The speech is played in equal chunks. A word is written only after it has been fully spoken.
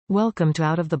Welcome to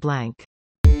Out of the Blank.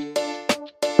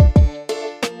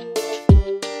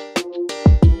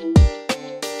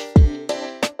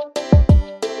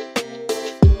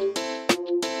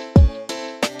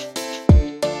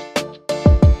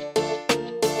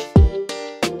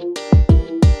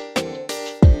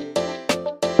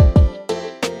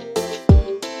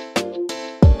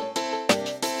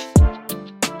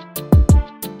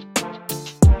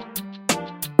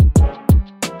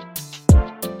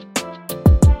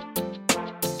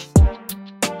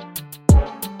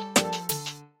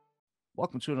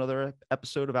 Welcome to another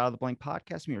episode of Out of the Blank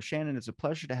podcast. I'm your Shannon. It's a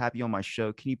pleasure to have you on my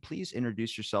show. Can you please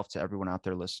introduce yourself to everyone out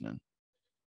there listening?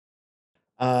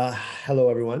 Hello,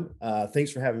 everyone.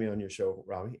 Thanks for having me on your show,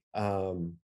 Robbie.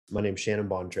 My name's Shannon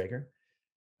Bontrager.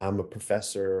 I'm a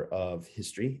professor of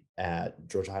history at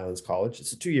Georgia Highlands College.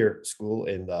 It's a 2-year school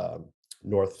in the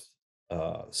north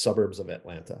suburbs of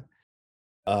Atlanta.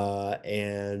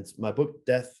 And my book,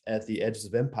 Death at the Edges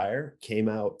of Empire, came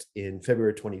out in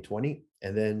February 2020.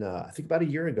 And then I think about a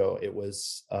year ago, it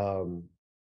was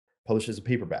published as a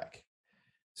paperback.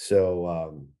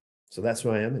 So that's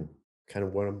who I am and kind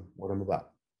of what I'm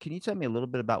about. Can you tell me a little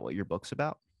bit about what your book's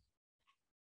about?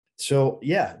 So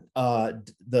yeah,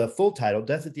 the full title,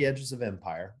 Death at the Edges of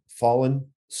Empire, Fallen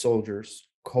Soldiers,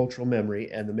 Cultural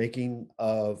Memory, and the Making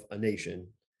of a Nation,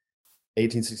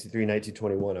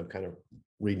 1863-1921. I'm kind of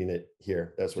reading it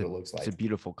here. That's what it looks like. It's a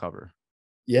beautiful cover.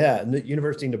 Yeah, and the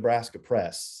University of Nebraska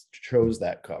Press chose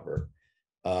that cover,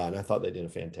 and I thought they did a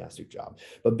fantastic job.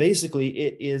 But basically,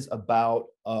 it is about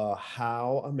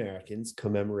how Americans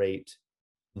commemorate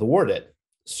the war dead.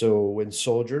 So when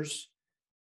soldiers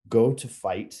go to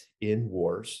fight in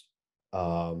wars,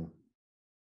 from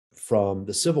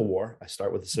the Civil War, I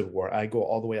start with the Civil War, I go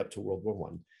all the way up to World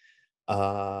War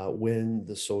I. When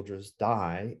the soldiers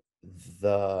die,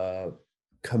 the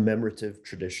commemorative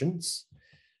traditions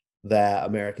that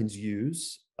Americans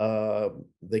use,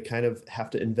 they kind of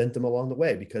have to invent them along the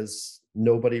way because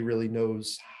nobody really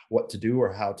knows what to do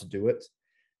or how to do it,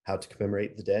 how to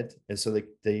commemorate the dead. And so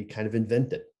they kind of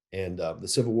invent it. And the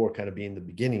Civil War kind of being the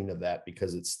beginning of that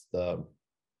because it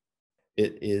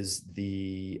is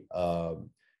the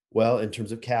well, in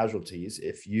terms of casualties,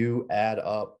 if you add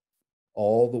up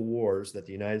all the wars that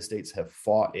the United States have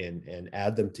fought in and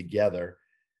add them together,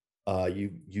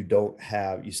 you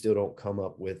still don't come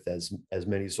up with as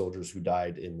many soldiers who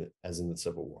died as in the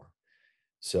Civil War.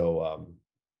 So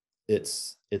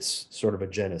it's sort of a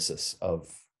genesis of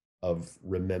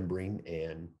remembering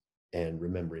and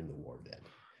remembering the war dead.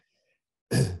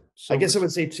 So I guess I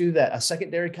would say too that a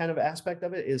secondary kind of aspect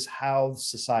of it is how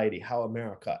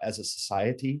America as a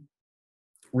society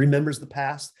remembers the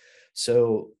past.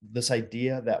 So this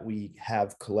idea that we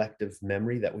have collective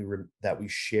memory, that we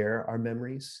share our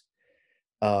memories.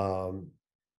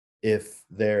 If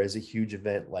there is a huge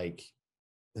event, like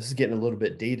this is getting a little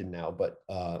bit dated now, but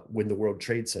when the World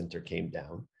Trade Center came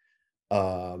down,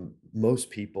 most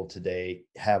people today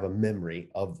have a memory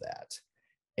of that,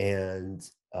 and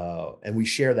we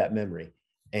share that memory,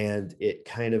 and it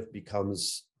kind of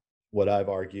becomes what I've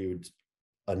argued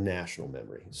a national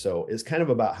memory. So it's kind of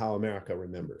about how America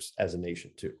remembers as a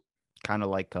nation too. Kind of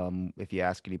like if you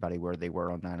ask anybody where they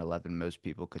were on 9/11, most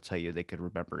people could tell you they could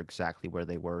remember exactly where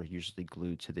they were, usually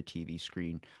glued to the TV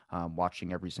screen,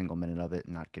 watching every single minute of it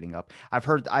and not getting up.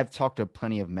 I've talked to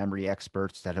plenty of memory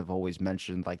experts that have always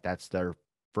mentioned like that's their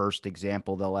first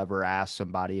example they'll ever ask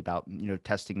somebody about,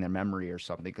 testing their memory or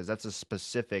something, because that's a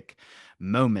specific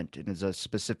moment and it's a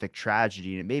specific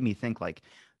tragedy. And it made me think like,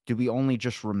 do we only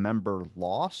just remember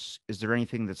loss? Is there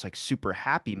anything that's like super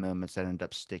happy moments that end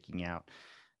up sticking out?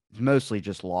 It's mostly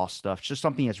just lost stuff. It's just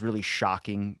something that's really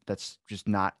shocking. That's just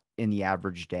not in the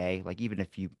average day. Like even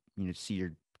if you see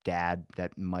your dad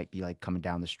that might be like coming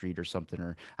down the street or something,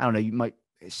 or I don't know, you might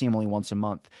see him only once a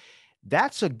month.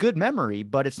 That's a good memory,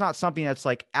 but it's not something that's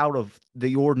like out of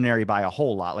the ordinary by a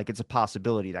whole lot. Like it's a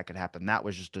possibility that could happen. That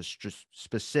was just a just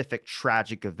specific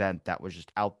tragic event that was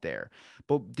just out there.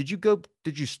 But did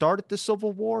you start at the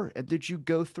Civil War and did you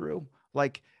go through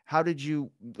like, how did you,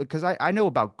 because I know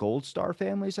about Gold Star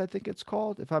families, I think it's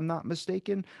called, if I'm not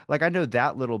mistaken. Like I know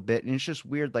that little bit. And it's just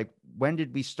weird. Like when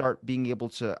did we start being able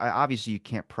to, obviously you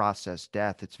can't process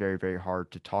death. It's very, very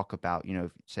hard to talk about,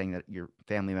 saying that your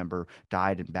family member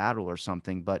died in battle or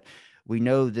something. But we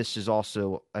know this is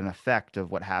also an effect of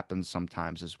what happens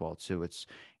sometimes as well, too. It's,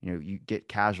 you get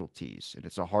casualties and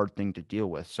it's a hard thing to deal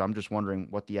with. So I'm just wondering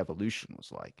what the evolution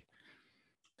was like.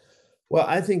 Well,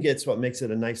 I think it's what makes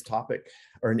it a nice topic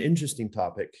or an interesting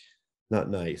topic, not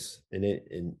nice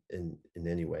in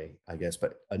any way, I guess,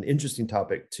 but an interesting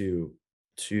topic to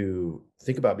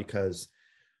think about because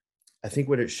I think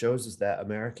what it shows is that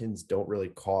Americans don't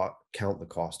really count the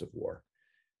cost of war.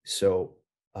 So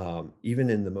even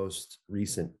in the most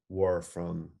recent war,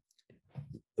 from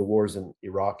the wars in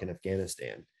Iraq and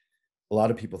Afghanistan, a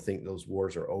lot of people think those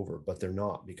wars are over, but they're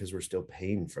not, because we're still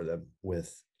paying for them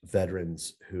with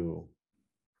veterans who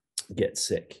get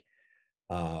sick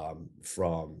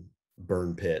from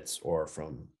burn pits or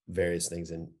from various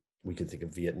things. And we can think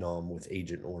of Vietnam with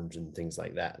Agent Orange and things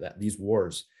like that. That these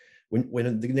wars,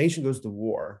 when the nation goes to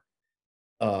war,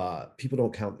 people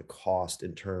don't count the cost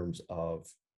in terms of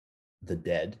the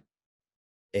dead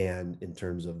and in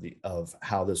terms of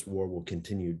how this war will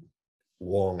continue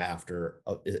long after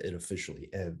it officially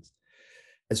ends.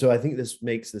 And so I think this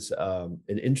makes this an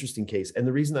interesting case. And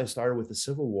the reason I started with the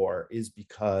Civil War is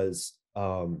because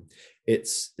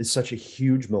it's such a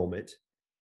huge moment.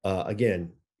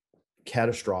 Again,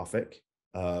 catastrophic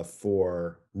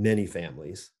for many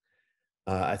families.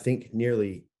 I think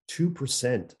nearly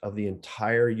 2% of the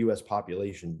entire US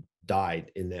population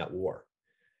died in that war.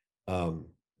 Um,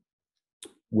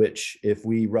 which, if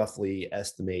we roughly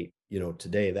estimate,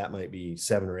 today, that might be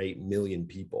 7 or 8 million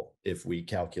people if we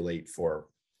calculate for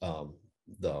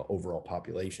the overall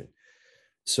population.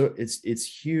 So it's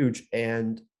huge,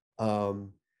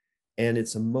 um, and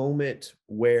it's a moment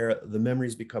where the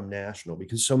memories become national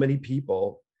because so many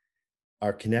people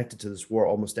are connected to this war.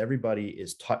 Almost everybody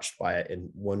is touched by it in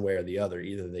one way or the other.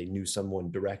 Either they knew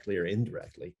someone directly or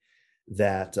indirectly.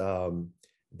 That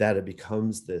it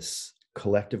becomes this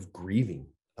collective grieving.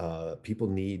 People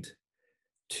need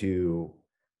to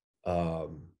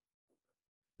um,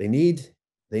 they need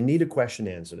a question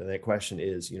answered, and that question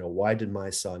is, why did my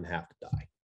son have to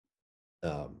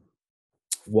die?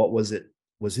 What was it?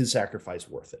 Was his sacrifice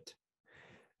worth it?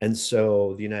 And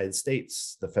so the United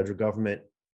States, the federal government,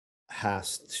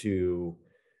 has to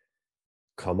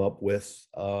come up with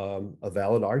a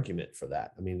valid argument for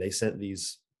that. I mean, they sent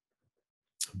these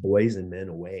boys and men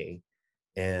away,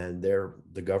 and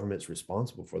the government's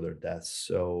responsible for their deaths,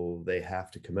 so they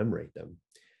have to commemorate them.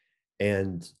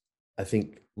 And I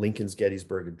think Lincoln's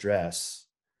Gettysburg Address,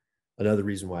 another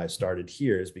reason why I started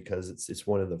here, is because it's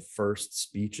one of the first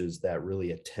speeches that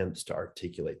really attempts to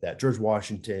articulate that. George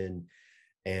Washington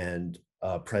and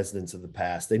presidents of the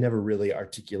past, they never really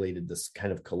articulated this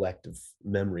kind of collective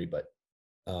memory,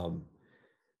 um,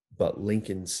 but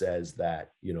Lincoln says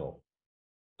that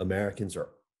Americans are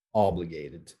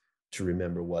obligated to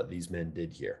remember what these men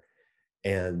did here,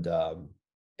 and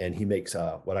he makes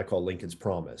what I call Lincoln's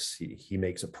promise. He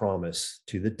makes a promise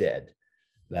to the dead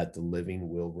that the living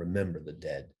will remember the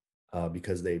dead,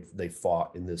 because they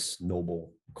fought in this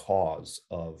noble cause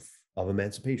of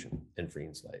emancipation and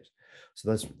freeing slaves.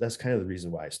 So that's kind of the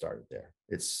reason why I started there.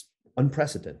 It's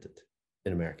unprecedented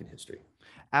in American history.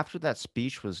 After that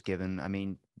speech was given, I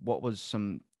mean, what was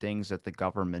some things that the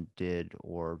government did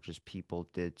or just people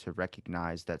did to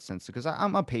recognize that sense? Because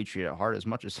I'm a patriot at heart, as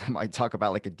much as I might talk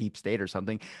about like a deep state or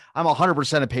something. I'm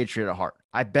 100% a patriot at heart.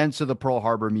 I've been to the Pearl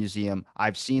Harbor Museum.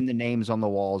 I've seen the names on the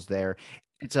walls there.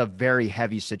 It's a very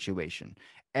heavy situation.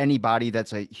 Anybody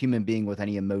that's a human being with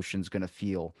any emotion is going to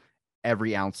feel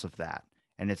every ounce of that.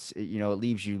 And it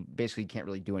leaves you basically can't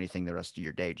really do anything the rest of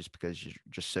your day just because you're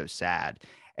just so sad.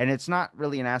 And it's not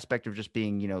really an aspect of just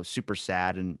being, super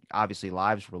sad and obviously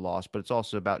lives were lost, but it's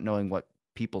also about knowing what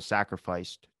people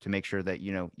sacrificed to make sure that,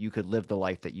 you could live the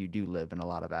life that you do live in a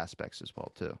lot of aspects as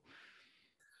well, too.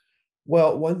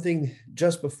 Well, one thing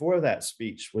just before that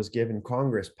speech was given,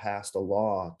 Congress passed a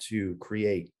law to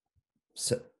create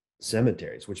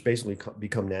cemeteries, which basically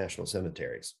become national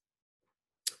cemeteries.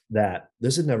 That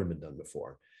this had never been done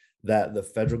before. That the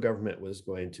federal government was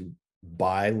going to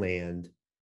buy land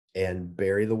and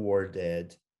bury the war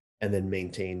dead and then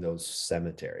maintain those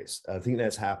cemeteries. I think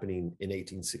that's happening in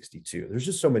 1862. There's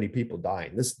just so many people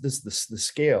dying. The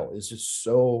scale is just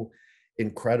so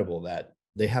incredible that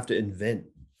they have to invent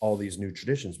all these new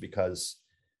traditions because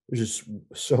there's just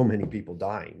so many people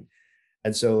dying.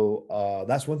 And so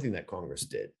that's one thing that Congress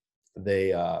did.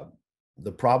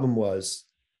 The problem was,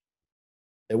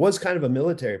 it was kind of a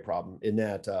military problem in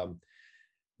that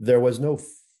there was no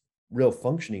real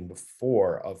functioning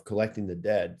before of collecting the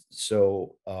dead.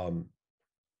 So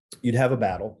you'd have a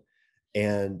battle,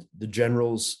 and the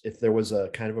generals, if there was a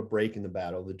kind of a break in the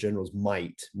battle, the generals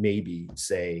might maybe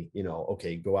say,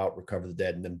 okay, go out, recover the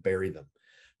dead, and then bury them.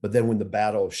 But then when the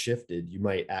battle shifted, you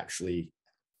might actually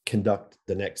conduct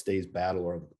the next day's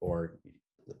battle or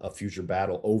a future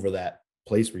battle over that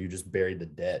place where you just buried the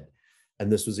dead.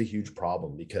 And this was a huge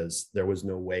problem because there was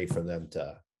no way for them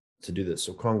to do this.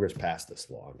 So Congress passed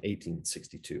this law in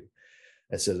 1862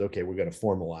 that says, okay, we're going to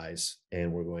formalize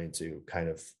and we're going to kind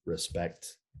of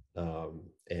respect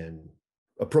and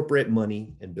appropriate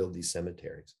money and build these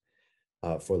cemeteries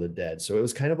for the dead. So it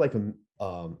was kind of like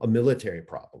a military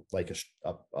problem, like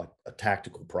a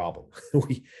tactical problem.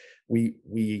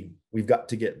 We've got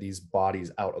to get these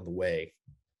bodies out of the way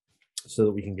so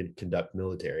that we can conduct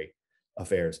military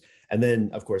affairs. And then,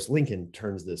 of course, Lincoln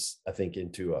turns this, I think,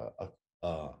 into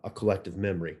a collective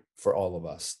memory for all of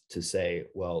us to say,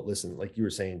 well, listen, like you were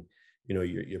saying, you know,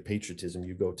 your patriotism,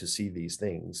 you go to see these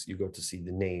things, you go to see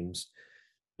the names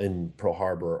in Pearl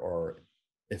Harbor, or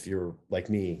if you're like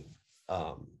me,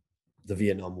 the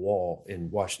Vietnam Wall in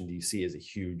Washington, D.C. is a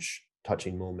huge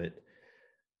touching moment,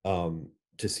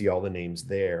 to see all the names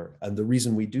there. And the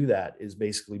reason we do that is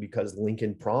basically because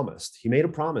Lincoln promised, he made a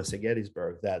promise at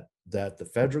Gettysburg that the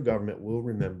federal government will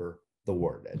remember the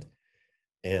war dead.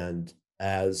 And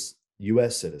as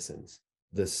U.S. citizens,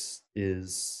 this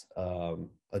is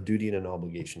a duty and an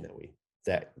obligation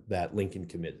that Lincoln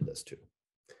committed us to.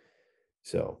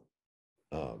 So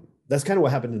that's kind of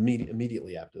what happened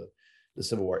immediately after the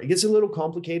Civil War. It gets a little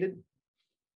complicated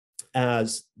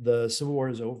as the Civil War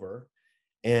is over,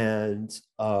 and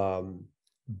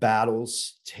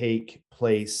battles take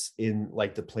place in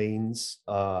like the plains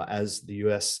as the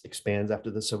U.S. expands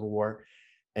after the Civil War.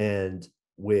 And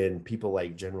when people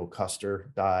like General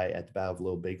Custer die at the Battle of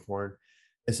Little Bighorn,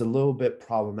 it's a little bit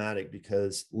problematic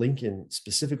because Lincoln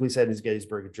specifically said in his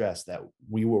Gettysburg Address that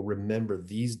we will remember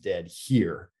these dead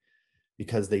here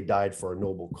because they died for a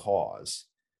noble cause.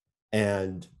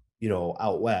 And, you know,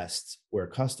 out west where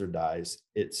Custer dies,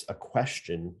 it's a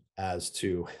question as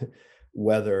to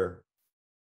whether,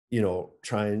 you know,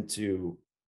 trying to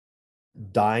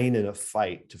dying in a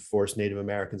fight to force Native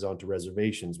Americans onto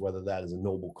reservations, whether that is a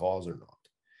noble cause or not.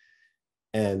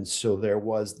 And so there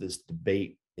was this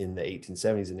debate in the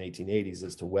 1870s and 1880s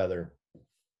as to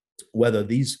whether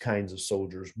these kinds of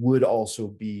soldiers would also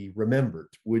be remembered.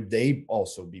 Would they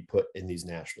also be put in these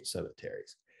national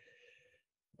cemeteries?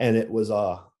 And it was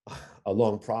a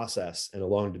long process and a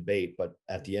long debate, but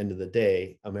at the end of the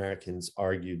day, Americans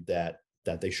argued that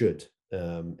they should,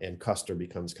 and Custer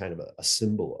becomes kind of a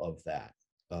symbol of that,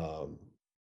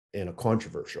 and a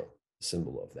controversial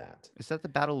symbol of that. Is that the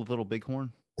Battle of Little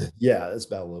Bighorn? Yeah, that's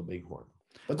Battle of Little Bighorn.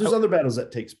 But there's other battles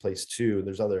that takes place too.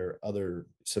 There's other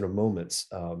sort of moments.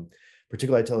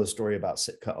 Particularly, I tell a story about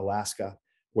Sitka, Alaska,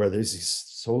 where there's these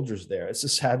soldiers there. It's a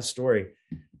sad story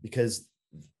because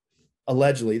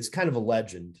allegedly, it's kind of a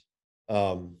legend,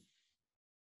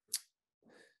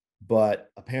 but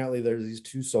apparently there's these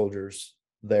two soldiers.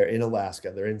 They're in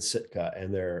Alaska. They're in Sitka,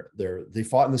 and they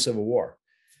fought in the Civil War.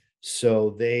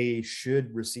 So they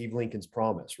should receive Lincoln's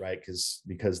promise, right?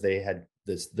 Because they had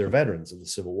this, they're veterans of the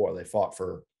Civil War. They fought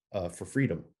for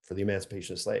freedom, for the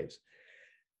emancipation of slaves.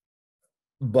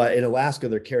 But in Alaska,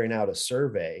 they're carrying out a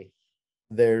survey.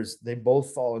 They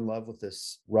both fall in love with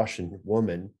this Russian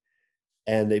woman,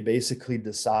 and they basically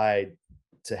decide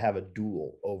to have a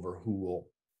duel over who will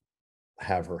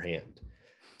have her hand.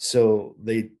 So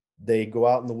they go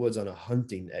out in the woods on a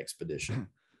hunting expedition,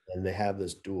 and they have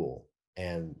this duel,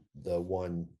 and the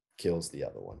one kills the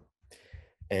other one.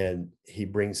 And he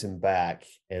brings him back,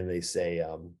 and they say,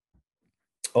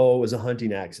 oh, it was a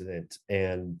hunting accident.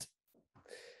 And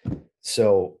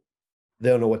so they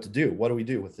don't know what to do. What do we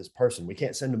do with this person? We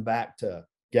can't send him back to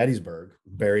Gettysburg,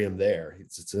 bury him there.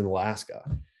 It's in Alaska.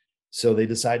 So they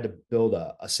decide to build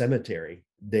a cemetery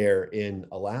there in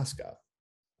Alaska,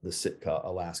 the Sitka,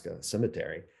 Alaska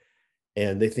cemetery.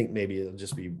 And they think maybe it'll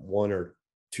just be one or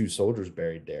two soldiers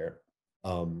buried there.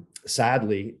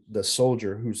 Sadly, the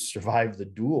soldier who survived the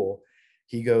duel,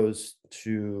 he goes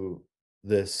to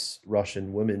this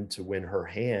Russian woman to win her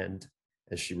hand,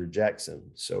 and she rejects him.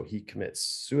 So he commits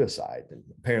suicide. And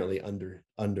apparently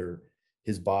under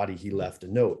his body, he left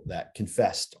a note that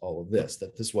confessed all of this,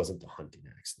 that this wasn't a hunting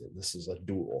accident. This is a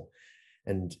duel.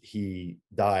 And he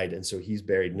died. And so he's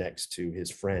buried next to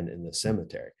his friend in the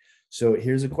cemetery. So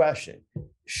here's a question.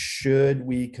 Should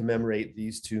we commemorate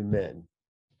these two men?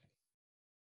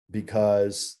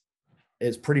 Because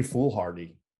it's pretty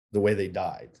foolhardy the way they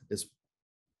died. It's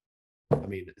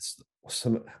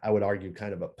I would argue,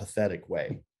 kind of a pathetic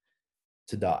way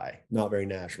to die. Not very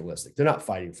nationalistic. They're not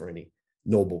fighting for any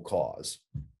noble cause,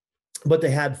 but they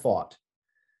had fought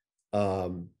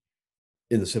in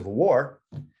the Civil War.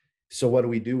 So what do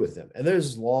we do with them? And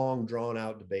there's long drawn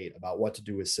out debate about what to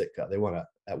do with Sitka.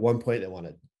 At one point, they want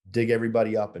to dig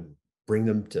everybody up and bring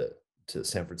them to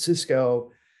San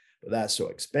Francisco. But that's so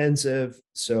expensive.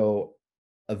 So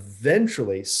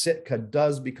eventually Sitka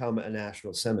does become a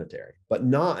national cemetery, but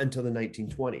not until the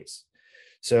 1920s.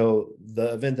 So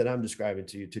the event that I'm describing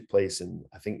to you took place in,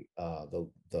 I think,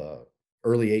 the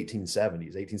early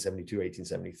 1870s, 1872,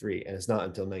 1873, and it's not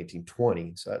until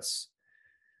 1920. So that's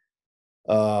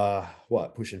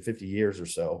what, pushing 50 years or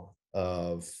so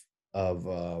of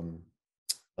um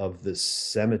of this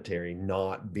cemetery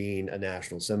not being a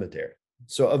national cemetery.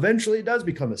 So eventually it does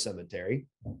become a cemetery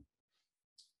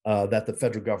that the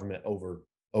federal government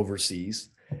oversees.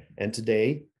 And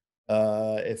today,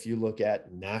 if you look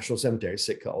at national cemeteries,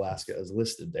 Sitka, Alaska is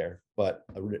listed there, but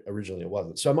originally it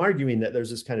wasn't. So I'm arguing that there's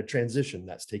this kind of transition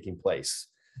that's taking place,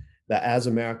 that as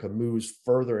America moves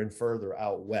further and further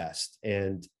out west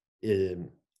and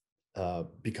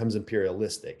becomes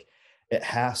imperialistic, it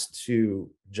has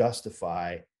to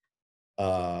justify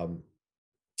um,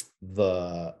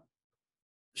 the,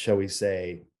 shall we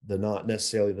say, the not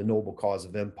necessarily the noble cause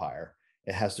of empire.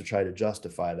 It has to try to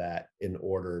justify that in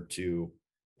order to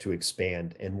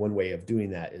expand. And one way of doing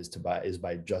that is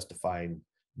by justifying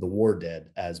the war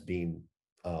dead as being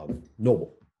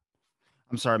noble.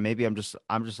 I'm sorry, maybe I'm just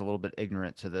a little bit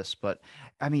ignorant to this, but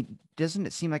I mean, doesn't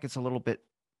it seem like it's a little bit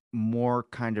more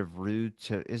kind of rude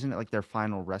to, isn't it like their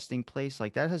final resting place?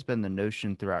 Like that has been the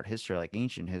notion throughout history, like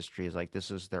ancient history is like this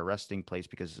is their resting place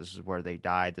because this is where they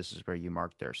died, this is where you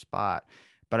mark their spot.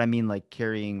 But I mean like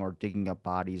carrying or digging up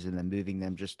bodies and then moving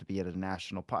them just to be at a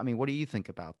national park. I mean, what do you think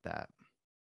about that?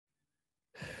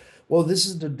 Well,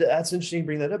 that's interesting to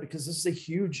bring that up because this is a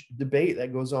huge debate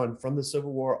that goes on from the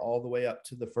Civil War all the way up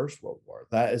to the First World War.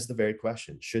 That is the very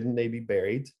question. Shouldn't they be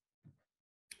buried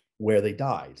where they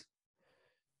died?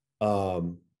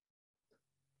 Um,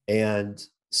 And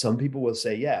some people will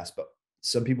say yes, but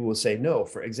some people will say no.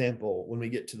 For example, when we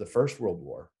get to the First World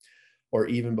War, or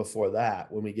even before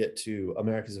that, when we get to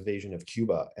America's invasion of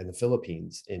Cuba and the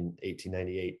Philippines in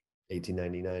 1898,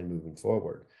 1899, moving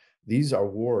forward, these are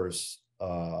wars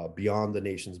beyond the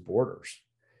nation's borders.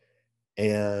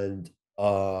 And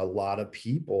a lot of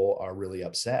people are really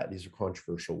upset. These are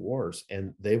controversial wars,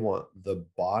 and they want the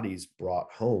bodies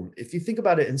brought home. If you think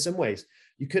about it, in some ways,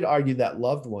 you could argue that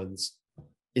loved ones,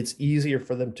 it's easier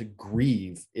for them to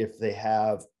grieve if they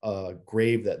have a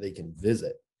grave that they can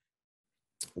visit.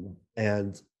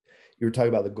 And you were talking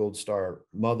about the Gold Star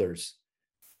mothers.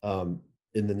 Um,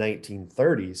 in the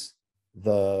 1930s,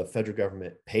 the federal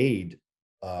government paid,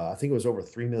 I think it was over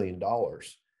 $3 million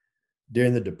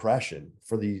during the Depression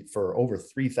for over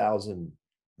 3,000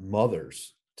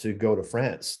 mothers to go to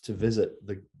France to visit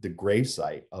the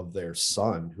gravesite of their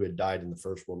son who had died in the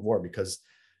First World War because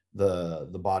the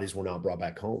bodies were now brought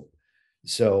back home.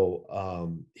 So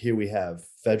here we have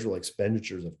federal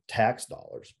expenditures of tax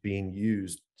dollars being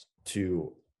used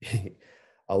to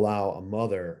allow a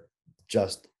mother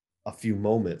just a few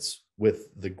moments with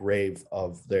the grave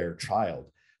of their child.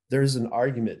 There's an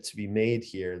argument to be made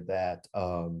here that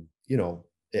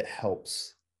it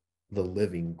helps the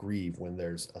living grieve when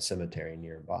there's a cemetery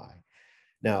nearby.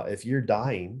 Now, if you're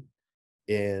dying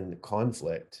in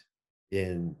conflict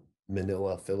in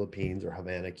Manila, Philippines, or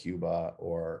Havana, Cuba,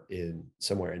 or in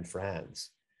somewhere in France,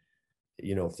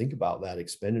 think about that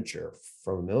expenditure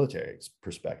from a military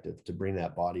perspective to bring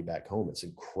that body back home. It's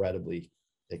incredibly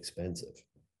expensive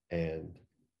and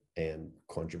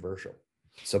controversial.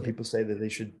 Some Yeah. people say that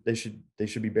they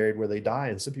should be buried where they die,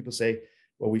 and some people say,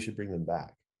 well, we should bring them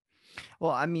back.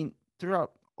 Well, I mean,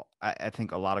 throughout, I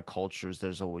think a lot of cultures,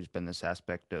 there's always been this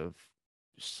aspect of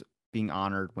s- being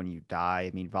honored when you die.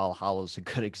 I mean, Valhalla is a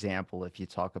good example if you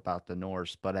talk about the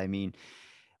Norse, but I mean,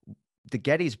 the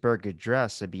Gettysburg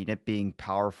Address, I mean, it being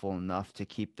powerful enough to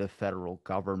keep the federal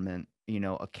government,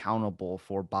 accountable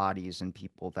for bodies and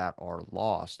people that are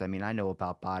lost. I mean, I know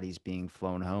about bodies being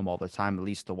flown home all the time, at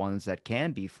least the ones that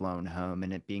can be flown home,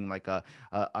 and it being like a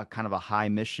kind of a high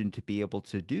mission to be able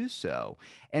to do so.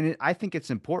 And I think it's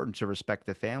important to respect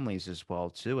the families as well,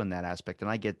 too, in that aspect. And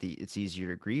I get the it's easier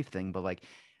to grieve thing, but like,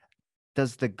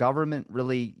 does the government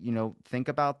really, think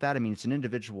about that? I mean, it's an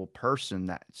individual person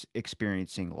that's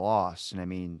experiencing loss. And I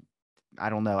mean, I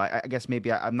don't know. I guess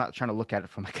maybe I'm not trying to look at it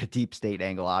from like a deep state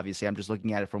angle. Obviously, I'm just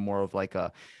looking at it from more of like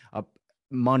a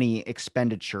money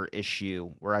expenditure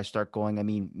issue where I start going, I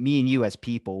mean, me and you as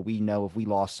people, we know if we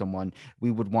lost someone,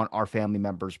 we would want our family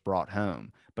members brought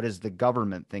home. But is the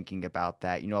government thinking about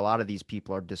that? A lot of these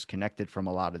people are disconnected from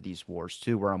a lot of these wars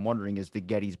too, where I'm wondering, is the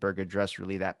Gettysburg Address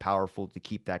really that powerful to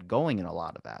keep that going in a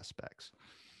lot of aspects?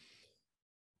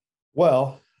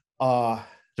 Well, uh,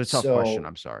 It's a tough question. so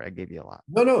I'm sorry. I gave you a lot.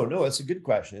 no, no, no, it's a good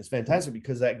question. It's fantastic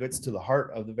because that gets to the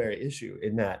heart of the very issue.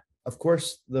 In that, of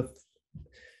course, the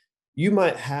you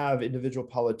might have individual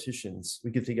politicians.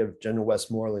 We could think of General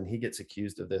Westmoreland. He gets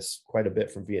accused of this quite a bit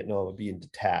from Vietnam, of being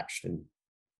detached, and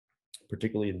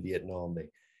particularly in Vietnam,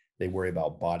 they worry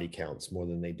about body counts more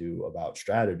than they do about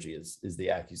strategy. Is the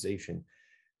accusation?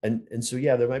 And so,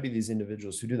 yeah, there might be these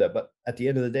individuals who do that, but at the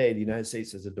end of the day, the United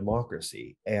States is a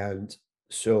democracy. And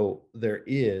so there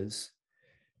is,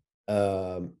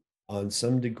 um, on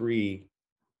some degree,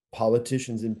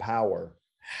 politicians in power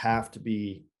have to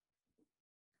be,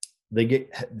 they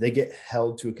get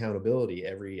held to accountability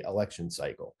every election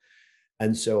cycle.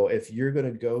 And so if you're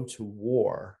going to go to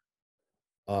war,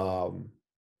 um,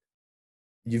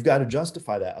 you've got to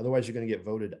justify that. Otherwise, you're going to get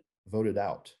voted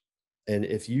out. And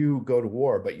if you go to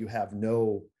war, but you have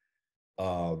no,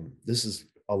 this is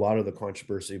a lot of the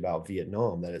controversy about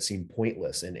Vietnam, that it seemed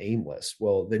pointless and aimless.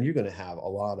 Well, then you're going to have a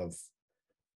lot of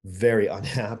very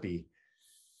unhappy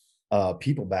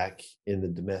people back in the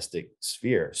domestic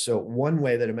sphere. So one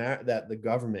way that the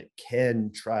government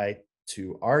can try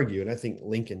to argue, and I think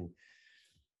Lincoln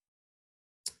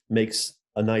makes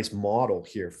a nice model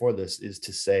here for this, is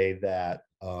to say that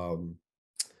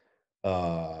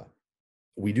uh,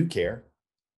 we do care,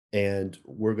 and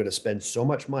we're going to spend so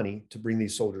much money to bring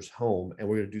these soldiers home, and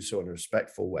we're going to do so in a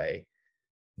respectful way,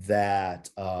 that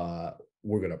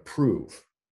we're going to prove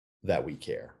that we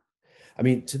care. I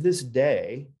mean, to this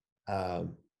day, the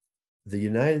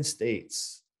United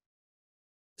States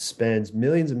spends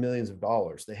millions and millions of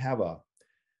dollars. They have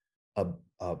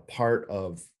a part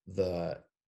of the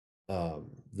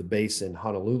base in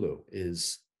Honolulu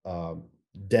is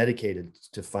dedicated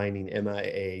to finding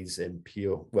MIAs and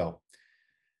well,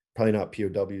 probably not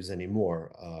POWs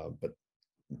anymore, but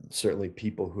certainly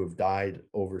people who have died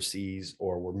overseas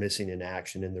or were missing in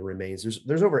action in the remains.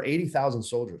 There's over 80,000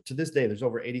 soldiers. To this day, there's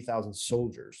over 80,000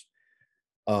 soldiers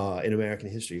in American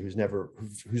history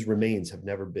whose remains have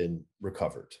never been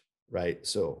recovered, right?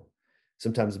 So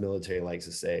sometimes the military likes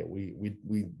to say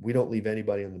we don't leave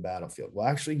anybody on the battlefield. Well,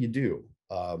 actually, you do.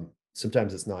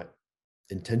 Sometimes it's not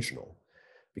intentional,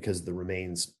 because the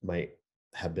remains might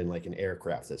have been like an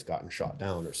aircraft that's gotten shot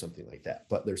down or something like that.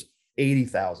 But there's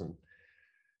 80,000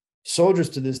 soldiers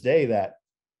to this day that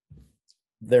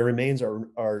their remains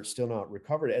are still not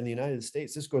recovered. And the United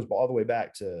States, this goes all the way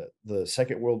back to the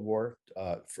Second World War,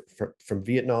 from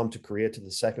Vietnam to Korea to the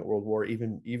Second World War,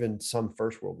 even some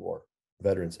First World War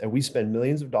veterans. And we spend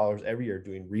millions of dollars every year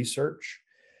doing research.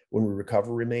 When we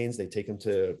recover remains, they take them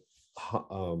to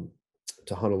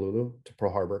Honolulu, to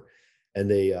Pearl Harbor, and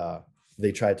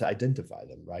they try to identify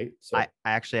them, right? I So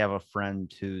actually have a friend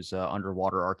who's an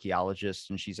underwater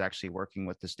archaeologist, and she's actually working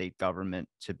with the state government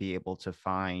to be able to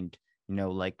find,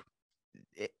 like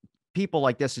it, people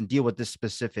like this and deal with this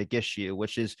specific issue,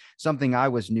 which is something I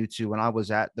was new to when I was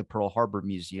at the Pearl Harbor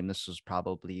Museum. This was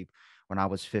probably when I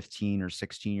was 15 or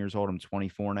 16 years old. I'm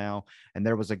 24 now. And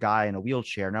there was a guy in a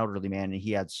wheelchair, an elderly man, and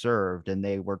he had served. And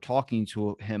they were talking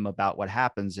to him about what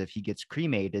happens if he gets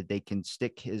cremated. They can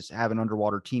have an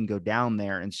underwater team go down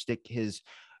there and stick his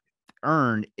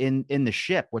earned in the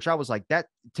ship, which I was like, that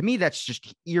to me, that's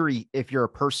just eerie. If you're a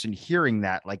person hearing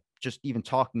that, like just even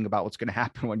talking about what's going to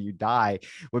happen when you die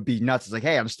would be nuts. It's like,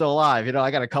 hey, I'm still alive,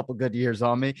 I got a couple good years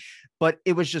on me. But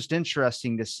it was just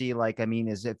interesting to see, like, I mean,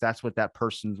 is if that's what that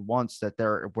person wants, that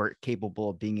we're capable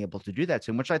of being able to do that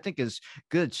to him, which I think is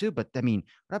good too. But I mean,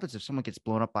 what happens if someone gets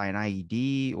blown up by an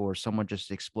IED or someone just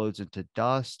explodes into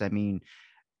dust? I mean,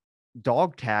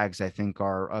 dog tags, I think,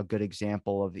 are a good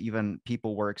example of even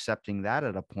people were accepting that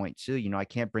at a point too. I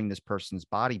can't bring this person's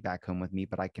body back home with me,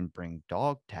 but I can bring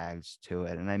dog tags to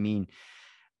it. And I mean,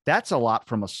 that's a lot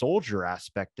from a soldier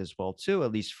aspect as well too,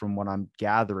 at least from what I'm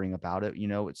gathering about it.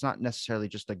 It's not necessarily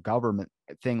just a government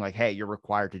thing like, hey, you're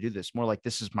required to do this. More like,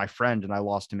 this is my friend and I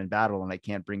lost him in battle and I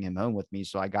can't bring him home with me,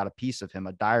 so I got a piece of him,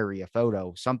 a diary, a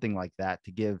photo, something like that,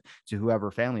 to give to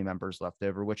whoever family members left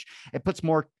over, which it puts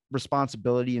more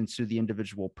responsibility into the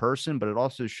individual person, but it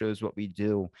also shows what we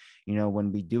do,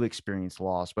 when we do experience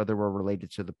loss, whether we're related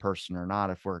to the person or not.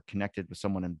 If we're connected with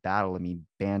someone in battle, I mean,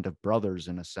 band of brothers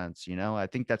in a sense, I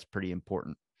think that's pretty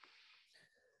important.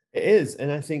 it is,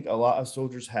 and I think a lot of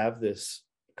soldiers have this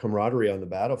camaraderie on the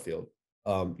battlefield.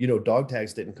 Dog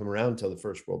tags didn't come around until the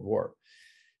First World War.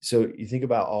 So you think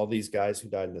about all these guys who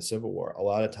died in the Civil War. A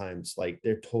lot of times, like,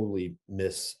 they're totally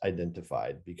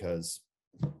misidentified because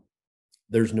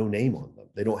there's no name on them.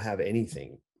 They don't have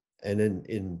anything. And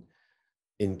then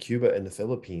in Cuba and the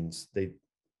Philippines,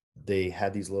 they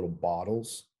had these little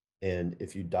bottles, and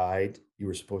if you died, you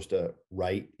were supposed to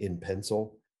write in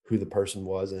pencil who the person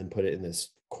was and then put it in this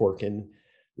cork in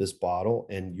this bottle,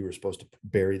 and you were supposed to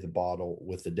bury the bottle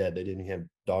with the dead. They didn't have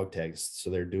dog tags, so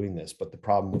they're doing this. But the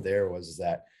problem there was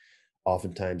that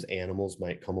oftentimes animals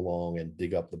might come along and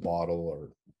dig up the bottle, or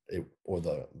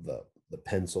the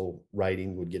pencil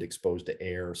writing would get exposed to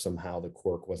air. Somehow the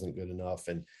cork wasn't good enough,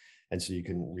 and so you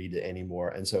couldn't read it anymore.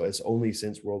 And so it's only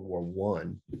since World War I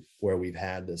where we've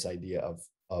had this idea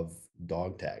of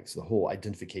dog tags, the whole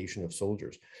identification of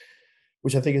soldiers,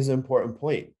 which I think is an important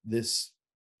point. This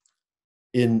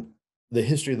in the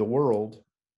history of the world,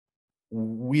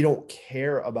 we don't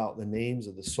care about the names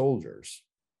of the soldiers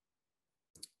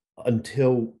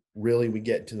until really we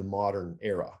get to the modern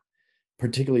era,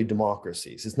 particularly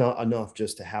democracies. It's not enough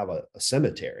just to have a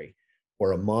cemetery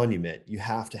or a monument. You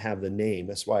have to have the name.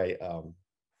 That's why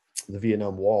the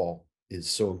Vietnam Wall is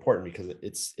so important, because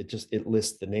it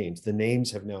lists the names. The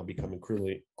names have now become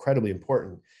incredibly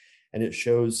important, and it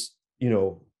shows,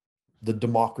 the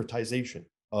democratization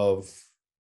of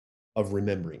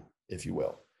remembering, if you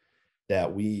will,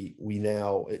 that we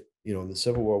now, in the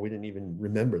Civil War, we didn't even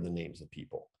remember the names of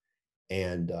people,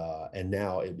 and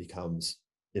now it becomes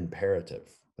imperative.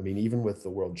 I mean, even with the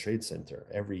World Trade Center,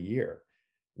 every year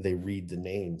they read the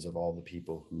names of all the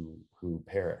people who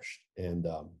perished, and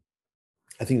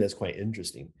I think that's quite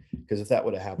interesting, because if that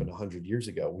would have happened 100 years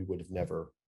ago, we would have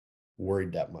never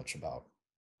worried that much about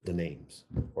the names,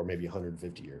 or maybe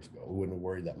 150 years ago, we wouldn't have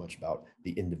worried that much about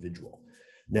the individual.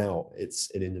 Now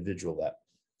it's an individual that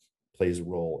plays a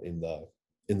role in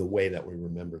the way that we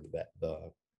remember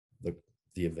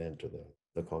the event or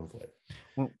the conflict.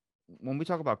 When when we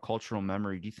talk about cultural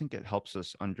memory, do you think it helps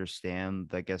us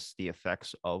understand, I guess, the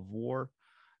effects of war?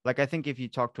 Like, I think if you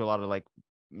talk to a lot of like,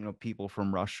 people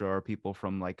from Russia or people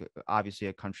from like obviously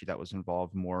a country that was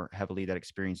involved more heavily that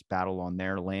experienced battle on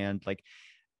their land, like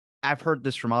I've heard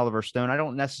this from Oliver Stone. I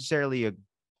don't necessarily,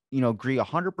 agree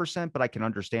 100%, but I can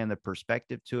understand the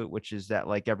perspective to it, which is that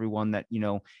like everyone that,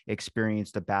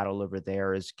 experienced a battle over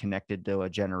there is connected to a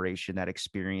generation that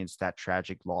experienced that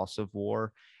tragic loss of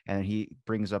war. And he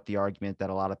brings up the argument that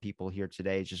a lot of people here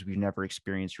today, just we've never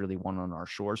experienced really one on our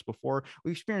shores before.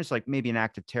 We experienced like maybe an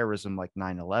act of terrorism like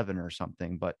 9/11 or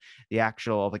something, but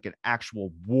like an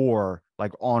actual war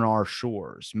like on our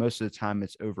shores, most of the time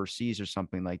it's overseas or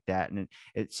something like that. And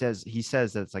he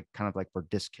says that it's like kind of like we're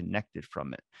disconnected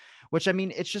from it, which I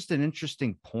mean, it's just an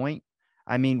interesting point.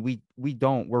 I mean,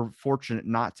 we're fortunate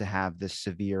not to have this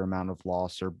severe amount of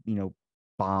loss or,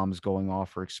 bombs going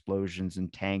off or explosions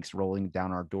and tanks rolling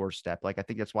down our doorstep. Like, I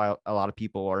think that's why a lot of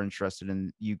people are interested in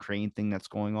the Ukraine thing that's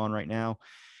going on right now.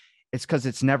 It's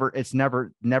because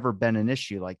never been an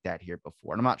issue like that here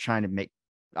before. And I'm not trying to make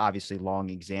obviously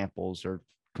long examples or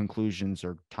conclusions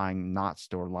or tying knots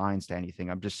or lines to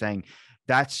anything. I'm just saying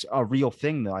that's a real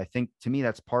thing, though. I think to me,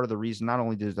 that's part of the reason not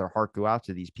only does their heart go out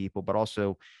to these people, but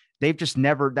also they've just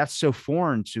never, that's so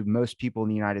foreign to most people in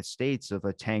the United States of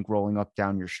a tank rolling up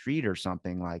down your street or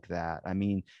something like that. I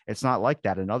mean, it's not like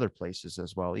that in other places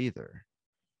as well either.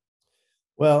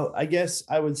 Well, I guess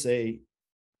I would say,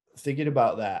 thinking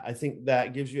about that, I think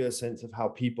that gives you a sense of how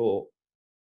people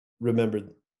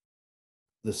remembered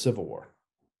the Civil War,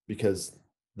 because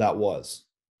that was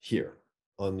here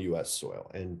on US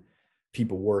soil, and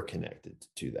people were connected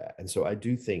to that. And so I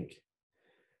do think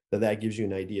that gives you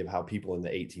an idea of how people in the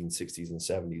 1860s and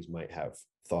 70s might have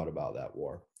thought about that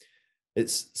war.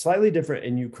 It's slightly different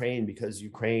in Ukraine, because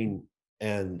Ukraine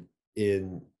and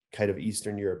in kind of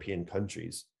Eastern European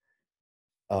countries,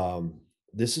 um,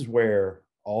 this is where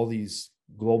all these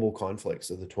global conflicts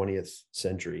of the 20th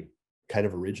century kind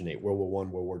of originate. World War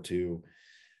One, World War Two,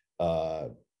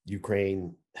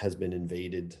 Ukraine has been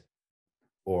invaded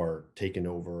or taken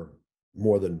over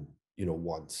more than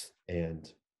once,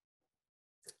 and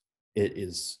it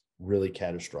is really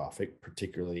catastrophic,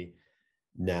 particularly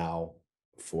now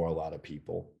for a lot of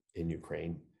people in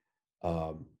Ukraine,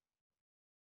 um,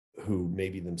 who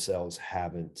maybe themselves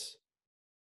haven't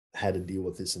had to deal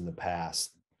with this in the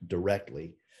past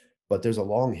directly. But there's a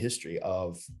long history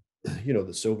of,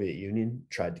 the Soviet Union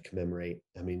tried to commemorate.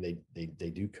 I mean, they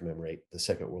do commemorate the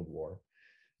Second World War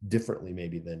differently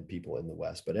maybe than people in the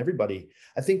West, but everybody.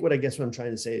 I think what I'm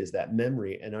trying to say is that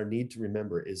memory and our need to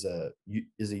remember is a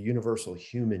universal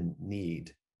human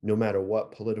need, no matter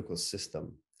what political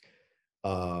system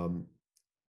um,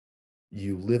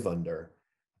 you live under.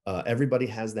 Everybody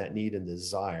has that need and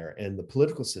desire, and the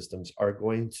political systems are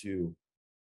going to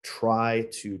try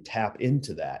to tap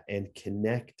into that and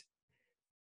connect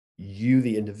you,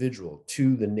 the individual,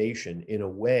 to the nation in a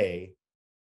way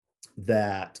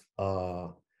that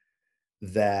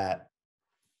that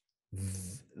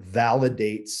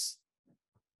validates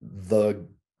the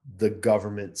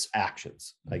government's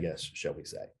actions, I guess, shall we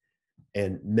say.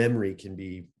 And memory can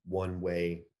be one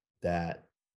way that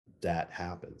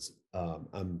happens. I'm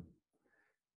going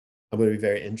to be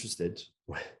very interested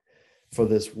for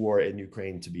this war in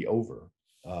Ukraine to be over.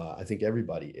 I think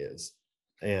everybody is.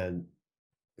 And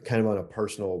kind of on a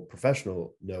personal,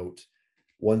 professional note,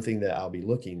 one thing that I'll be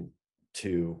looking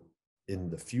to in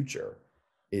the future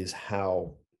is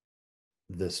how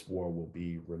this war will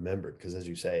be remembered. Because as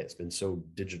you say, it's been so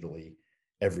digitally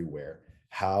everywhere.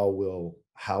 How will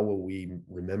we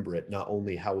remember it? Not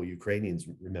only how will Ukrainians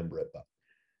remember it,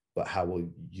 but how will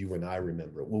you and I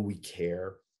remember it? Will we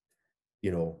care,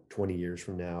 20 years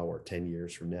from now or 10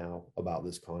 years from now about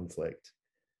this conflict?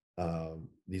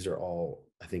 These are all,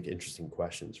 I think, interesting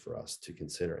questions for us to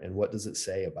consider. And what does it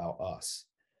say about us,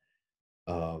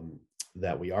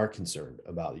 that we are concerned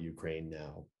about the Ukraine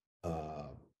now?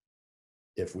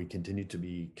 If we continue to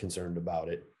be concerned about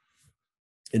it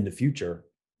in the future,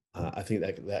 I think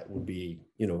that would be,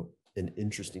 an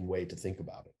interesting way to think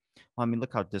about it. Well, I mean,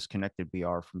 look how disconnected we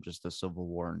are from just the Civil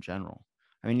War in general.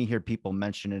 I mean, you hear people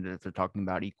mention it if they're talking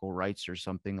about equal rights or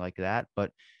something like that,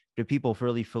 but do people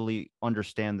really fully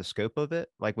understand the scope of it?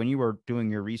 Like when you were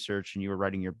doing your research and you were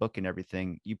writing your book and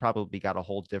everything, you probably got a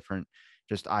whole different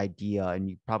just idea, and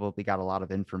you probably got a lot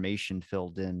of information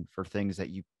filled in for things that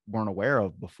you weren't aware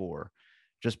of before,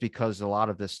 just because a lot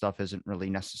of this stuff isn't really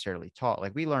necessarily taught.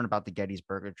 Like we learn about the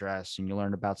Gettysburg Address and you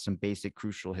learn about some basic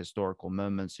crucial historical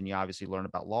moments and you obviously learn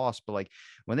about loss. But like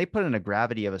when they put in a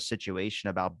gravity of a situation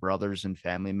about brothers and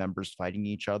family members fighting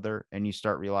each other, and you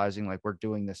start realizing like we're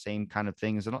doing the same kind of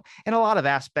things in a lot of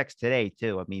aspects today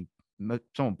too. I mean,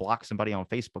 someone blocks somebody on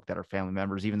Facebook that are family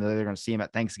members, even though they're going to see them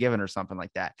at Thanksgiving or something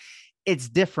like that. It's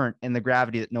different in the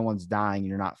gravity that no one's dying and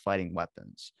you're not fighting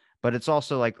weapons. But it's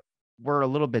also like we're a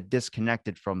little bit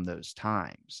disconnected from those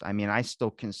times. I mean, I still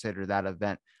consider that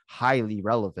event highly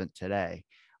relevant today,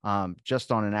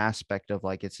 just on an aspect of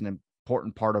like it's an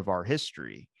important part of our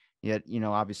history. Yet,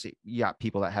 obviously, you got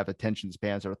people that have attention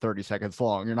spans that are 30 seconds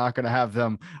long. You're not going to have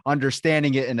them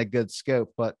understanding it in a good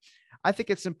scope. But I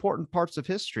think it's important parts of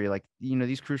history, like,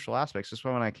 these crucial aspects. That's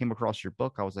why when I came across your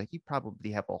book, I was like, you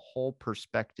probably have a whole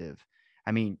perspective.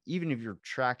 I mean, even if you're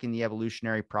tracking the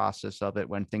evolutionary process of it,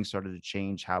 when things started to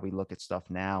change, how we look at stuff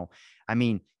now, I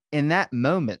mean, in that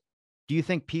moment, do you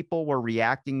think people were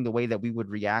reacting the way that we would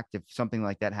react if something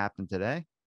like that happened today?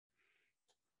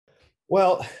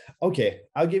 Well, okay,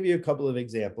 I'll give you a couple of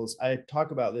examples. I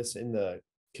talk about this in the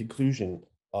conclusion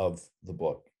of the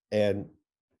book, and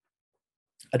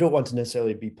I don't want to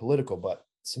necessarily be political, but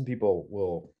some people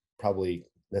will probably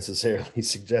necessarily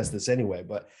suggest this anyway.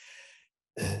 But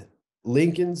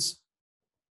Lincoln's,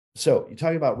 so you're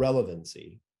talking about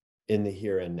relevancy in the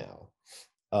here and now.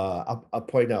 I'll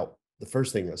point out the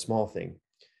first thing, a small thing.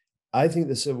 I think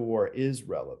the Civil War is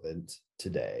relevant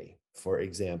today. For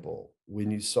example, when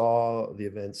you saw the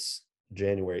events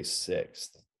January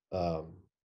 6th,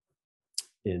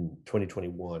 in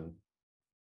 2021,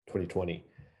 2020,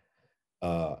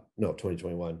 no,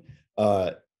 2021,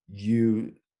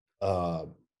 you, uh,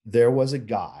 there was a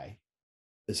guy,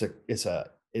 it's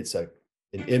an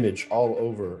image all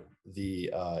over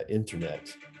the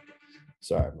internet.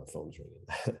 Sorry, my phone's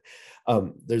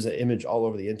ringing. There's an image all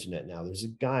over the internet now. There's a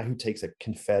guy who takes a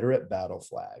Confederate battle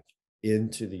flag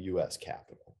into the US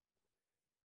Capitol.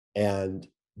 And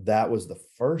that was the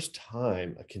first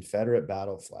time a Confederate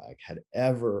battle flag had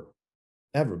ever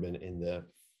been in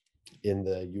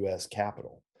the US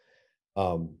Capitol.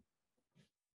 Um,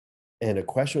 and a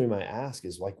question we might ask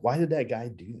is like, why did that guy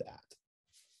do that?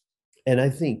 And I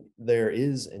think there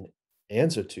is an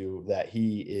answer to that.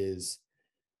 He's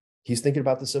thinking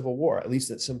about the Civil War, at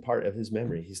least at some part of his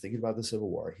memory. He's thinking about the Civil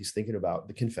War. He's thinking about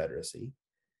the Confederacy.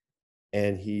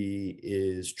 And he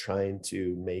is trying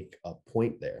to make a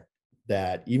point there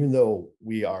that even though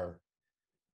we are,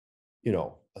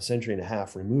 a century and a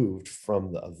half removed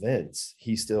from the events,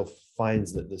 he still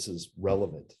finds that this is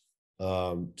relevant,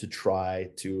 to try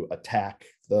to attack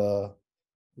the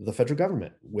federal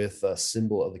government with a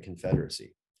symbol of the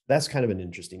Confederacy. That's kind of an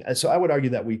interesting. So I would argue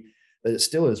that it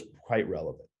still is quite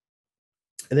relevant.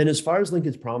 And then as far as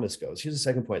Lincoln's promise goes, here's a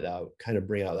second point that I'll kind of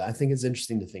bring out that I think is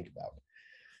interesting to think about.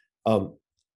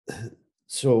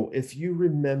 So if you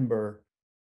remember,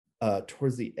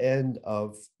 towards the end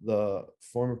of the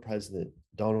former president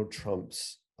Donald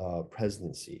Trump's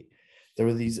presidency, there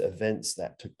were these events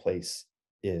that took place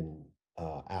in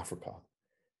Africa,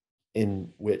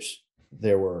 in which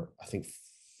there were, I think,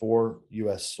 4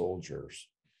 U.S. soldiers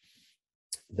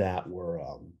that were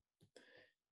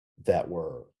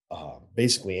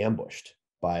basically ambushed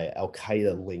by Al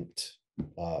Qaeda linked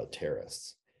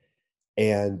terrorists,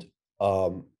 and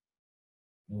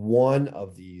one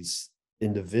of these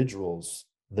individuals,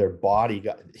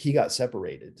 he got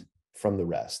separated from the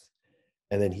rest,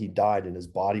 and then he died, and his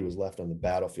body was left on the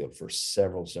battlefield for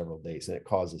several days, and it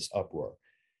caused this uproar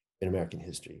in American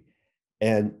history.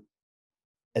 And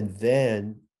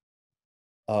then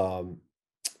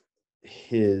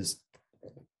his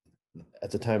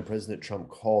at the time President Trump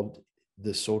called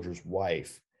this soldier's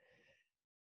wife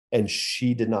and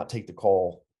she did not take the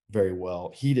call very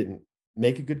well. He didn't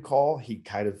make a good call. He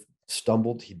kind of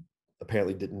stumbled. He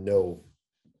apparently didn't know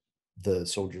the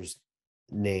soldier's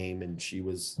name, and She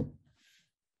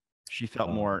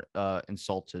felt more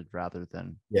insulted rather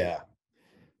than. yeah,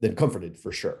 then comforted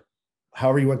for sure.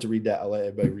 However you want to read that, I'll let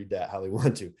everybody read that how they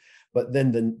want to. But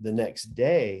then the next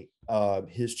day,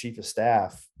 his chief of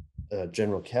staff,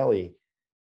 General Kelly,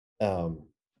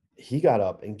 he got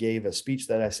up and gave a speech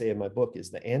that I say in my book is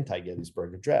the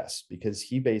anti-Gettysburg Address, because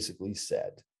he basically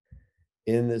said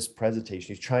in this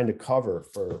presentation, he's trying to cover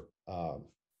for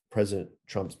President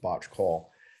Trump's botched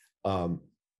call.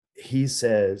 He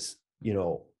says,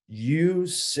 you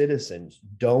citizens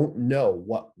don't know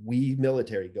what we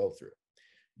military go through.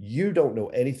 You don't know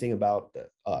anything about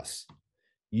us.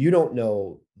 You don't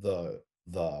know the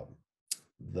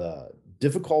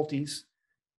difficulties.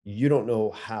 You don't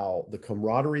know how the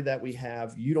camaraderie that we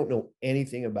have. You don't know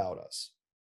anything about us,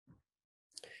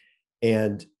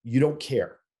 and you don't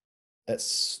care.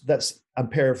 That's I'm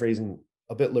paraphrasing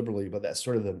a bit liberally, but that's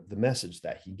sort of the message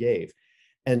that he gave.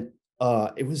 And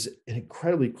it was an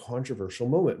incredibly controversial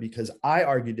moment, because I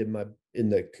argued in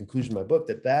the conclusion of my book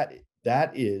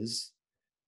that is,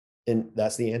 and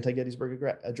that's the anti-Gettysburg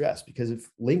Address, because if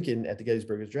Lincoln at the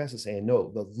Gettysburg Address is saying,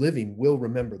 no, the living will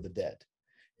remember the dead.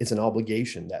 It's an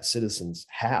obligation that citizens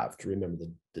have to remember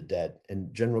the dead.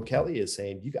 And General Kelly is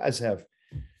saying, you guys have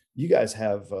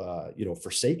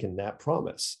forsaken that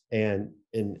promise. And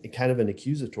in kind of an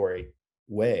accusatory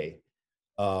way,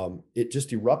 it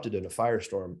just erupted in a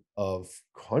firestorm of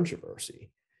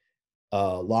controversy.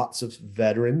 Lots of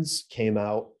veterans came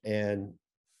out and,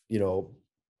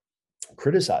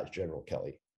 criticized General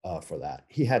Kelly for that.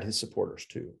 He had his supporters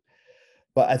too.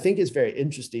 But I think it's very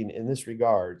interesting in this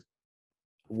regard,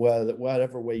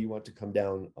 whatever way you want to come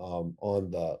down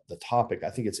on the topic. I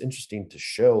think it's interesting to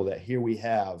show that here we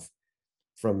have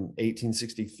from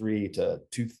 1863 to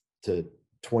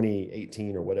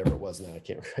 2018 or whatever it was now, I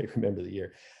can't quite remember the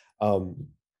year.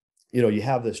 You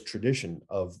have this tradition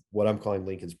of what I'm calling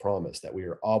Lincoln's promise, that we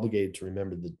are obligated to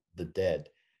remember the dead.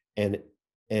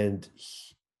 And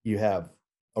you have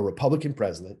a Republican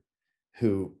president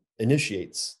who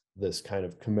initiates this kind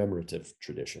of commemorative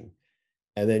tradition.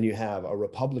 And then you have a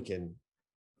Republican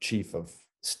chief of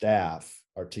staff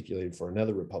articulating for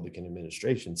another Republican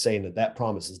administration, saying that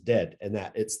promise is dead and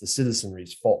that it's the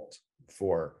citizenry's fault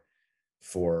for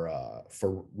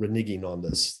reneging on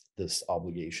this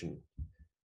obligation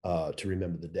to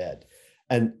remember the dead.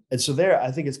 And so there,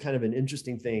 I think it's kind of an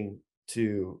interesting thing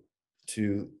to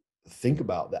think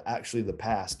about, that actually the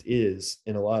past is,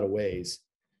 in a lot of ways,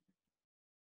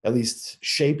 at least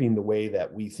shaping the way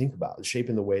that we think about it,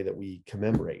 shaping the way that we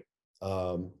commemorate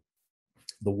the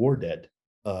war dead,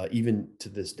 even to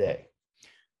this day.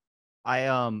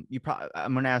 I'm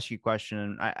going to ask you a question.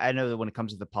 And I know that when it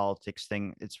comes to the politics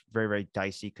thing, it's very, very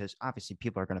dicey, because obviously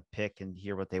people are going to pick and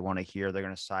hear what they want to hear. They're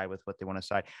going to side with what they want to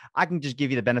side. I can just give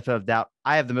you the benefit of doubt.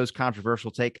 I have the most controversial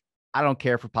take. I don't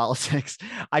care for politics.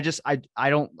 I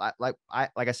don't like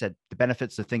I said, the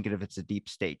benefits of thinking if it's a deep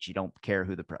state, you don't care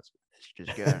who the president is. You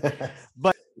just go.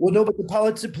 But well, no, but the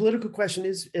political question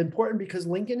is important, because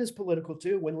Lincoln is political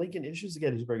too. When Lincoln issues the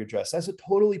Gettysburg Address, that's a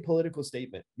totally political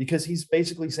statement, because he's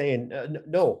basically saying,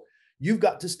 no, you've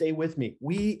got to stay with me.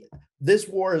 This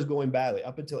war is going badly.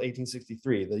 Up until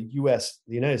 1863, the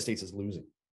United States is losing.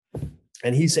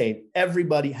 And he's saying,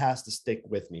 everybody has to stick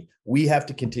with me. We have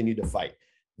to continue to fight.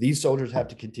 These soldiers have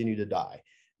to continue to die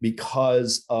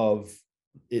because of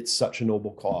it's such a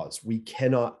noble cause. We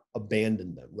cannot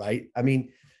abandon them, right? I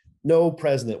mean, no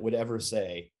president would ever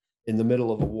say in the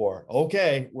middle of a war,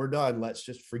 okay, we're done, let's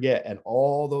just forget. And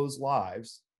all those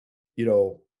lives,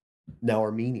 now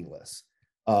are meaningless.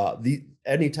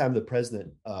 Anytime the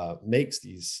president makes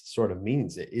these sort of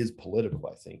meanings, it is political,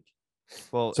 I think.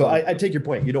 Well, so I take your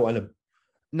point. You don't want to.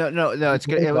 No. It's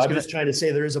good. I'm just trying to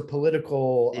say there is a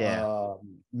political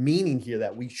meaning here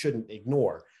that we shouldn't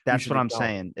ignore. That's what I'm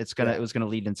saying. It was gonna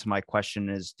lead into my question: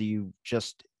 is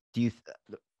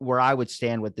where I would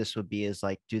stand with this would be is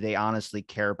like, do they honestly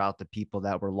care about the people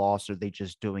that were lost, or are they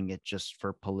just doing it just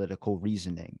for political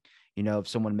reasoning? If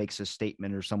someone makes a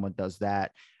statement or someone does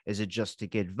that, is it just to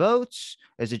get votes?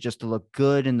 Is it just to look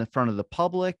good in the front of the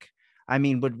public? I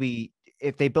mean,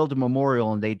 if they build a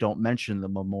memorial and they don't mention the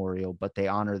memorial, but they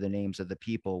honor the names of the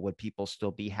people, would people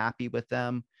still be happy with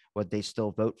them? Would they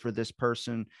still vote for this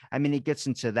person? I mean, it gets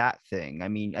into that thing. I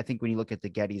mean, I think when you look at the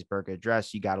Gettysburg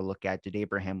Address, you got to look at, did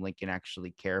Abraham Lincoln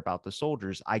actually care about the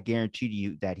soldiers? I guarantee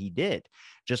you that he did.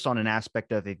 Just on an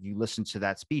aspect of, if you listen to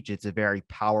that speech, it's a very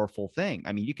powerful thing.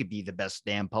 I mean, you could be the best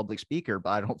damn public speaker,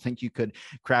 but I don't think you could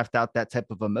craft out that type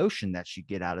of emotion that you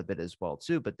get out of it as well,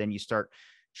 too. But then you start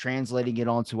translating it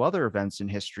onto other events in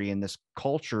history and this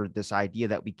culture, this idea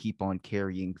that we keep on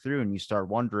carrying through. And you start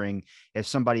wondering, if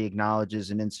somebody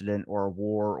acknowledges an incident or a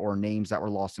war or names that were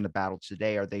lost in a battle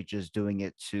today, are they just doing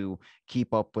it to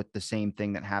keep up with the same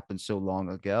thing that happened so long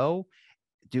ago?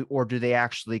 Or do they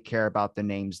actually care about the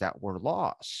names that were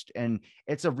lost? And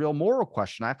it's a real moral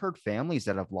question. I've heard families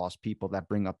that have lost people that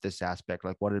bring up this aspect,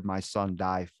 like, what did my son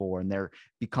die for? And there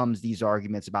becomes these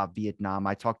arguments about Vietnam.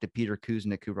 I talked to Peter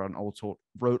Kuznick, who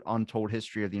wrote Untold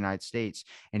History of the United States,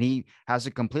 and he has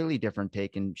a completely different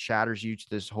take and shatters you to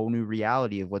this whole new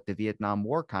reality of what the Vietnam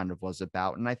War kind of was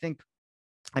about. And I think,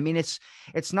 I mean, it's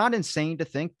not insane to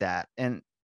think that. And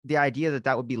the idea that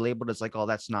that would be labeled as like, oh,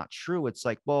 that's not true. It's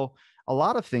like, well, a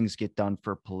lot of things get done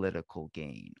for political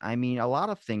gain. I mean, a lot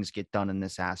of things get done in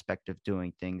this aspect of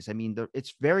doing things. I mean,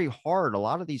 it's very hard. A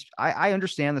lot of these, I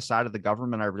understand the side of the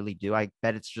government. I really do. I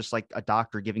bet it's just like a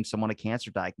doctor giving someone a cancer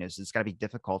diagnosis. It's got to be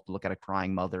difficult to look at a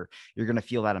crying mother. You're going to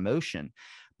feel that emotion.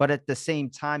 But at the same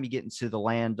time, you get into the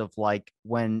land of like,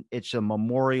 when it's a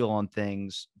memorial on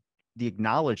things, the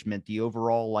acknowledgement, the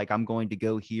overall, like, I'm going to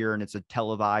go here and it's a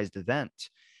televised event.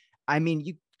 I mean,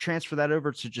 you transfer that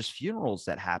over to just funerals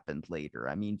that happened later.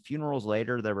 I mean, funerals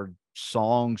later, there were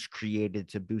songs created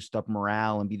to boost up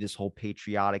morale and be this whole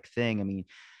patriotic thing. I mean,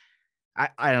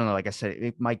 I don't know. Like I said,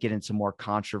 it might get into more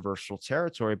controversial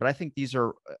territory, but I think these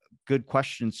are good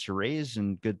questions to raise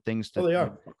and good things Oh, to they maybe are.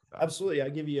 talk about. Absolutely. I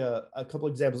give you a couple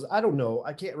examples. I don't know.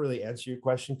 I can't really answer your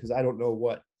question because I don't know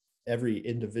what every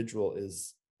individual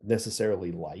is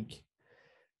necessarily like.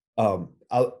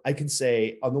 I can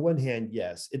say on the one hand,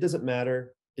 yes, it doesn't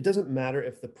matter. It doesn't matter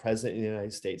if the president of the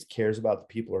United States cares about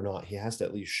the people or not. He has to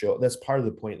at least show. That's part of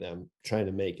the point that I'm trying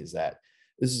to make, is that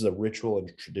this is a ritual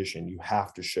and tradition. You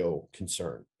have to show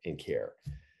concern and care.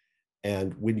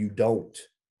 And when you don't,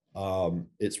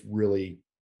 it's really,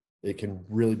 it can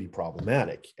really be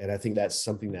problematic. And I think that's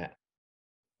something that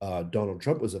Donald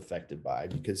Trump was affected by,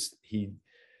 because he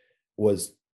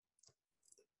was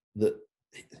the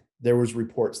there was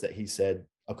reports that he said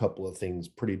a couple of things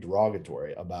pretty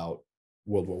derogatory about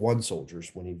World War One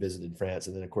soldiers when he visited France,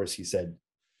 and then of course he said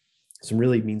some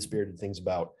really mean spirited things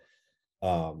about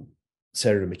um,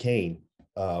 Senator McCain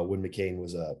when McCain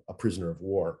was a prisoner of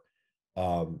war,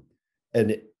 um,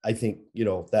 and I think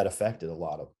that affected a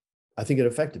lot of. I think it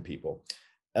affected people.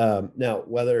 Now,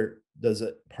 whether does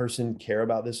a person care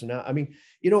about this or not? I mean,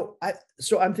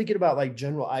 I'm thinking about like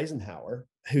General Eisenhower,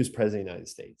 who's president of the United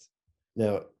States.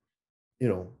 Now, you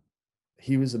know,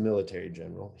 he was a military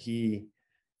general. He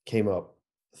came up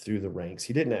through the ranks.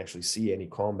 He didn't actually see any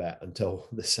combat until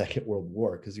the Second World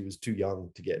War because he was too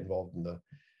young to get involved in the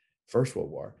First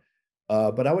World War.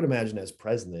 But I would imagine as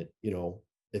president,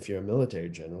 if you're a military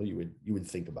general, you would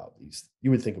think about these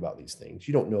things.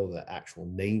 You don't know the actual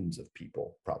names of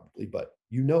people probably, but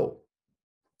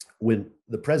when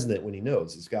the president, when he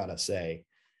knows, has got to say,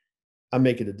 I'm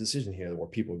making a decision here where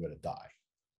people are going to die.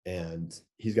 And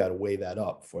he's got to weigh that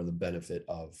up for the benefit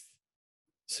of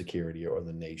security or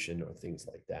the nation or things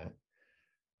like that.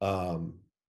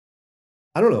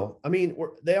 I don't know. I mean,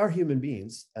 they are human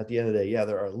beings at the end of the day. Yeah,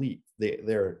 they're elite.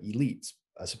 They're elites,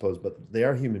 I suppose, but they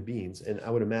are human beings. And I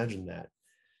would imagine that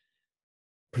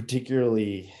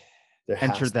particularly there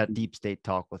Enter has to that be, deep state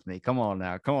talk with me. Come on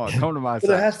now. Come on. Come to my well,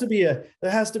 there side.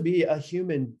 has to be a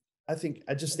human. I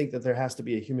just think that there has to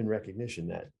be a human recognition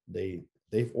that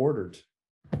they've ordered,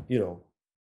 you know,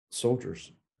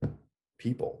 soldiers,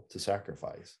 people to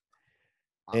sacrifice.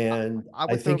 I, I And I I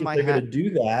would throw think if my they're going hat.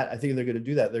 to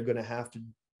do that, they're going to have to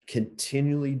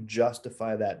continually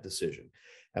justify that decision.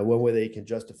 And one way they can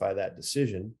justify that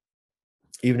decision,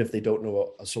 even if they don't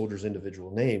know a soldier's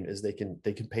individual name, is they can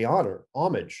pay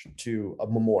homage to a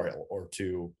memorial or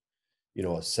to,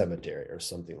 a cemetery or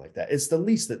something like that. It's the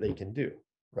least that they can do,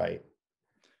 right?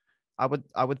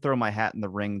 I would throw my hat in the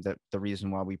ring that the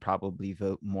reason why we probably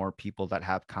vote more people that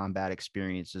have combat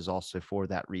experience is also for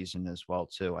that reason as well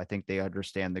too. I think they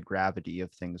understand the gravity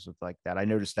of things with like that. I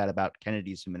noticed that about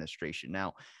Kennedy's administration.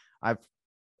 Now, I've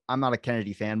I'm not a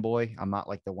Kennedy fanboy. I'm not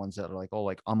like the ones that are like, oh,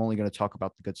 like I'm only going to talk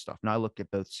about the good stuff. Now I look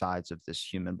at both sides of this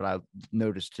human, but I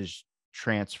noticed his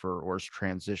transfer or his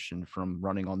transition from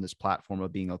running on this platform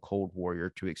of being a cold warrior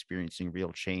to experiencing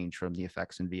real change from the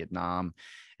effects in Vietnam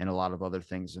and a lot of other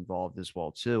things involved as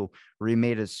well too, where he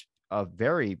made us a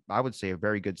very, I would say, a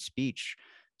very good speech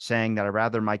saying that I'd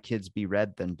rather my kids be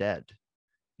red than dead.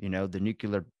 You know, the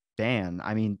nuclear ban.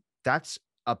 I mean, that's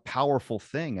a powerful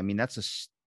thing. I mean,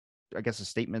 I guess, a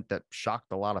statement that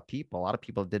shocked a lot of people. A lot of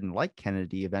people didn't like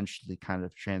Kennedy eventually kind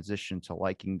of transitioned to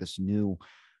liking this new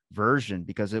version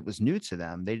because it was new to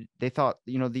them. They thought,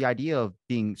 you know, the idea of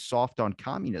being soft on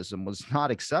communism was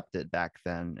not accepted back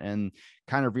then, and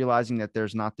kind of realizing that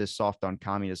there's not this soft on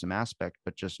communism aspect,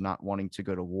 but just not wanting to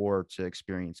go to war to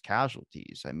experience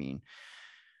casualties. I mean,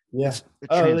 Yeah. it's a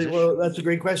Oh, well, transition. that's a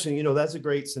great question. You know, that's a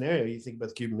great scenario. You think about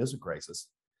the Cuban Missile Crisis.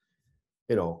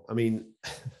 You know, I mean,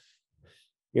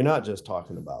 you're not just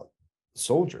talking about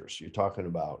soldiers. You're talking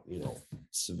about, you know,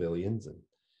 civilians. And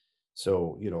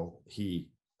so, you know,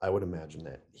 I would imagine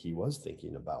that he was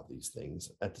thinking about these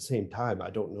things. At the same time, I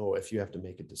don't know if you have to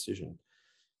make a decision.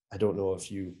 I don't know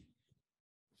if you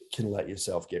can let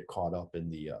yourself get caught up in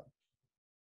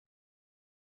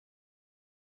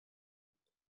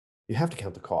you have to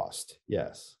count the cost,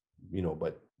 yes, you know,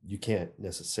 but you can't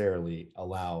necessarily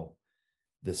allow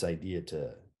this idea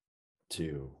to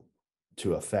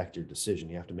to affect your decision.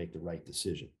 You have to make the right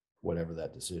decision, whatever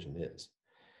that decision is.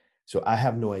 So I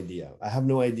have no idea. I have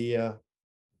no idea.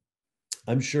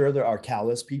 I'm sure there are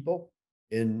callous people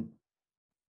in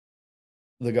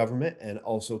the government and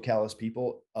also callous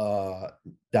people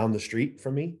down the street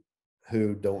from me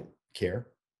who don't care.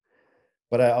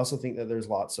 But I also think that there's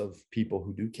lots of people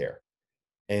who do care,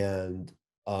 and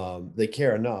they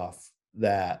care enough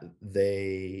that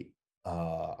they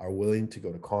are willing to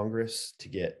go to Congress to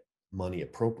get money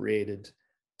appropriated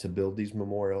to build these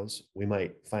memorials. We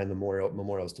might find the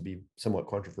memorials to be somewhat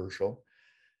controversial,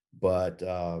 but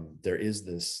there is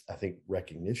this, I think,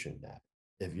 recognition that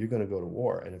if you're going to go to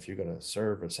war and if you're going to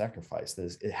serve or sacrifice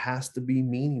this, it has to be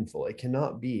meaningful. It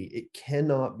cannot be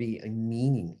a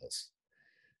meaningless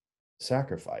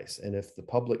sacrifice. And if the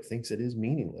public thinks it is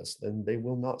meaningless, then they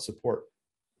will not support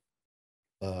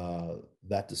uh,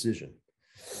 that decision.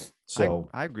 So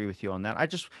I agree with you on that.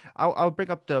 I'll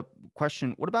bring up the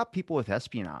question. What about people with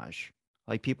espionage?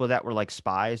 Like people that were like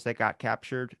spies that got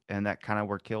captured and that kind of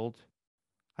were killed?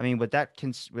 I mean, would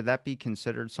that be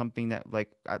considered something that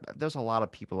like there's a lot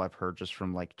of people I've heard just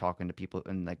from like talking to people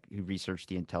and like who research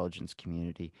the intelligence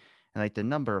community, and like the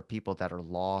number of people that are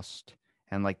lost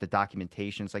and like the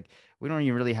documentations, like we don't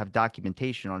even really have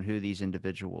documentation on who these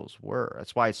individuals were.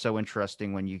 That's why it's so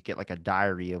interesting when you get like a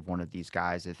diary of one of these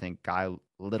guys. I think Guy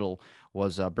Little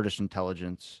was British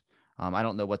intelligence. I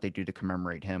don't know what they do to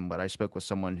commemorate him, but I spoke with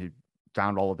someone who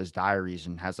found all of his diaries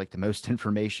and has like the most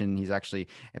information. He's actually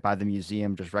by the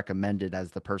museum just recommended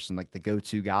as the person like the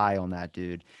go-to guy on that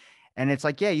dude. And it's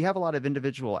like, yeah, you have a lot of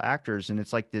individual actors and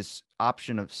it's like this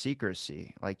option of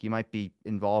secrecy. Like you might be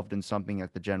involved in something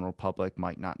that the general public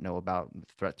might not know about,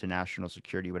 threat to national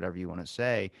security, whatever you want to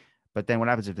say. But then what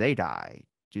happens if they die?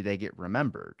 Do they get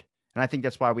remembered? And I think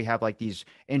that's why we have like these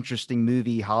interesting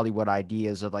movie Hollywood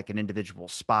ideas of like an individual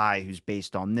spy who's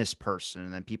based on this person.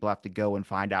 And then people have to go and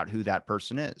find out who that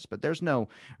person is. But there's no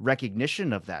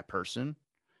recognition of that person.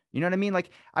 You know what I mean? Like,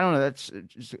 I don't know. That's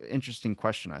just an interesting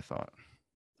question, I thought.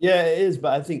 yeah, it is,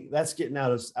 but I think that's getting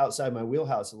outside my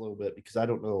wheelhouse a little bit because I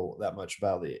don't know that much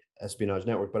about the espionage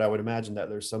network. But I would imagine that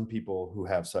there's some people who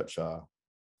have such a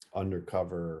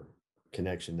undercover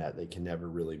connection that they can never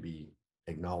really be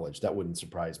acknowledged. That wouldn't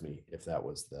surprise me if that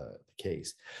was the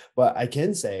case. But I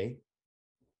can say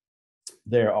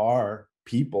there are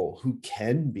people who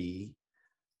can be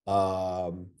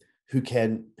um who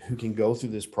can go through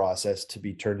this process to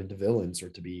be turned into villains or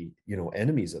to be, you know,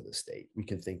 enemies of the state. We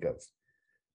can think of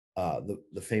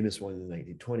the famous one in the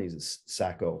 1920s is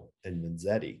Sacco and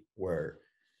Vanzetti, where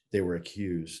they were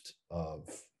accused of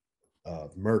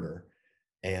murder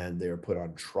and they were put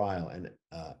on trial and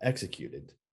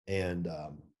executed. And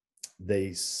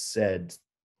they said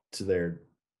to their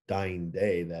dying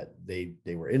day that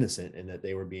they were innocent and that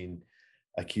they were being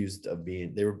accused of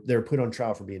being they were put on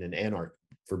trial for being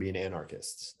for being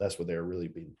anarchists. That's what they were really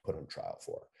being put on trial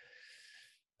for.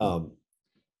 Um,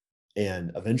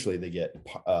 and eventually they get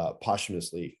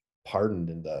posthumously pardoned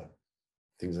in the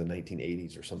things in the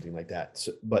 1980s or something like that.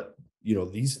 So, but you know,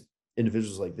 these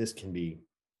individuals like this can be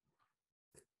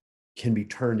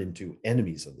turned into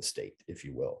enemies of the state, if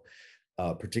you will,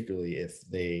 particularly if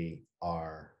they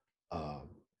are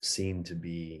seen to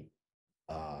be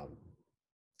um,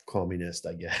 communist,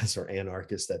 I guess, or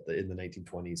anarchist in the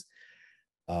 1920s.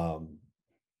 Um,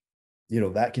 you know,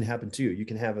 that can happen too. You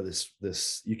can have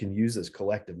this you can use this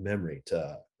collective memory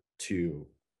to to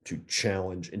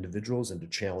challenge individuals and to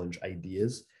challenge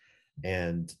ideas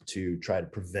and to try to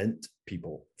prevent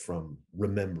people from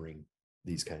remembering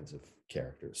these kinds of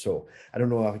characters. So I don't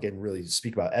know if I can really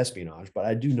speak about espionage, but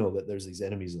I do know that there's these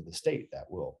enemies of the state that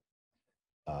will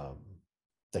um,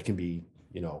 that can be,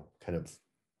 kind of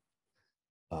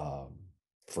um,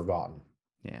 forgotten,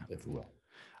 Yeah. if you will.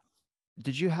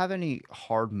 Did you have any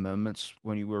hard moments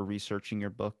when you were researching your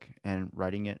book and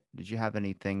writing it? Did you have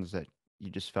any things that you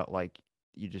just felt like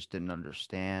you just didn't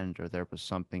understand, or there was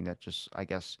something that just, I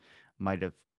guess, might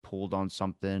have pulled on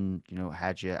something,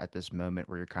 had you at this moment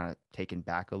where you're kind of taken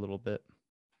back a little bit?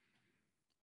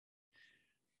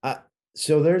 Uh,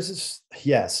 so there's this,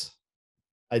 yes,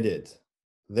 I did.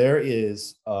 There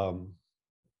is, I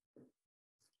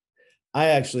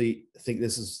actually think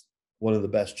this is one of the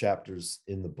best chapters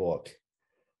in the book.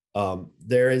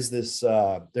 There's this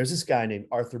guy named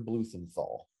Arthur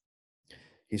Bluthenthal.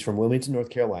 He's from Wilmington, North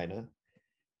Carolina,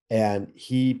 and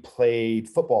he played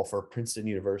football for Princeton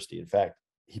University. In fact,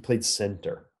 he played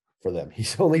center for them.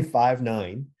 He's only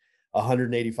 5'9",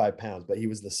 185 pounds, but he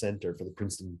was the center for the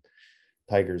Princeton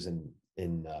Tigers in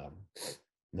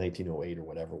 1908 or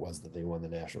whatever it was that they won the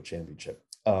national championship.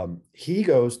 He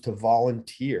goes to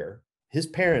volunteer. His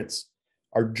parents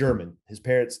are German. His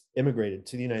parents immigrated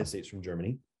to the United States from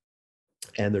Germany,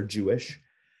 and they're Jewish.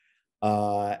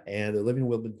 And they're living in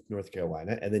Wilmington, North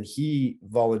Carolina. And then he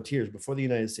volunteers before the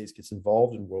United States gets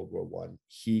involved in World War One.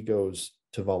 He goes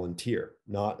to volunteer,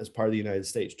 not as part of the United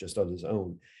States, just on his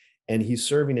own. And he's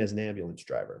serving as an ambulance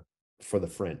driver for the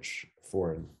French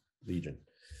Foreign Legion,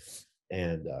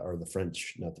 and or the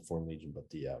French, not the Foreign Legion, but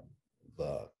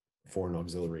the Foreign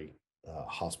Auxiliary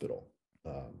Hospital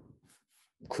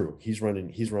crew. He's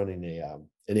running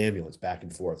an ambulance back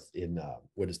and forth in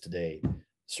what is today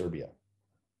Serbia.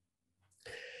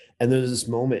 And there's this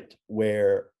moment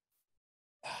where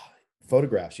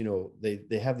photographs,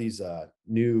 they have these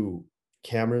new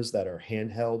cameras that are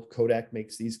handheld. Kodak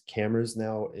makes these cameras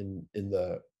now in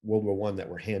the World War One that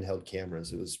were handheld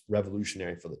cameras. It was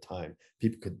revolutionary for the time.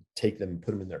 People could take them and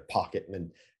put them in their pocket and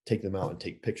then take them out and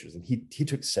take pictures. And he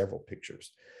took several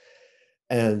pictures.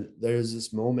 And there's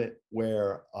this moment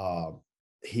where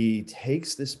he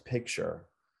takes this picture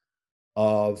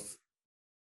of,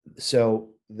 so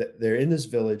they're in this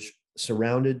village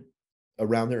surrounded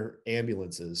around their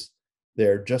ambulances.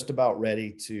 They're just about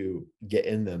ready to get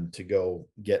in them to go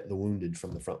get the wounded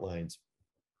from the front lines.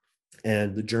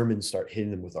 And the Germans start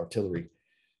hitting them with artillery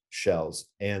shells.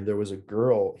 And there was a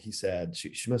girl, he said,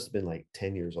 she must have been like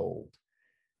 10 years old.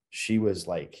 She was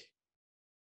like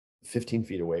 15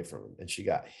 feet away from him, and she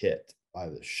got hit by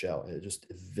the shell, and it just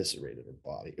eviscerated her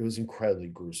body. It was incredibly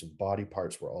gruesome. Body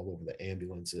parts were all over the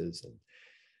ambulances, and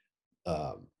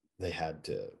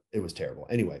it was terrible.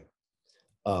 Anyway,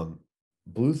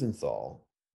 Blumenthal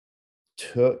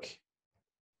took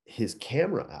his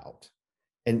camera out,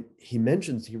 and he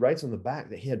writes on the back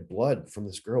that he had blood from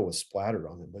this girl was splattered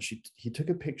on him, but he took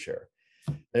a picture,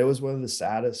 and it was one of the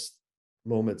saddest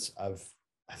moments I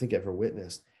think ever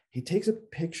witnessed. He takes a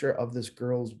picture of this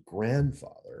girl's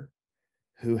grandfather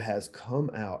who has come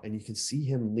out, and you can see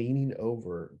him leaning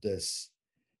over this.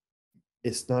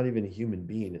 It's not even a human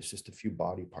being, it's just a few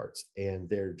body parts, and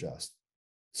they're just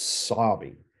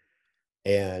sobbing.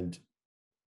 And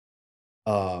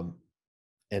um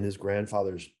and his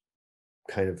grandfather's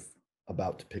kind of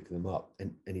about to pick them up,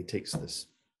 and he takes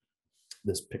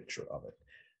this picture of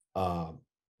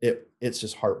it. It's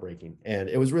just heartbreaking, and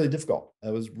it was really difficult.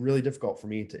 It was really difficult for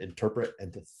me to interpret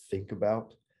and to think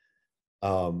about.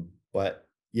 But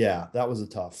yeah, that was a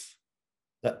tough.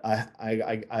 That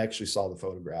I actually saw the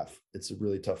photograph. It's a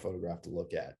really tough photograph to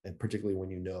look at, and particularly when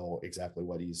you know exactly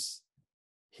what he's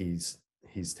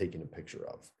taking a picture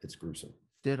of. It's gruesome.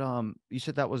 Did you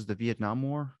said that was the Vietnam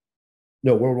War?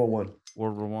 No, World War One.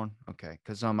 World War One? Okay.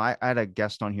 Because I had a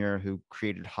guest on here who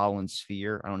created Holland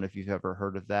Sphere. I don't know if you've ever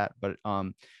heard of that, but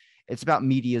it's about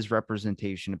media's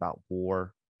representation about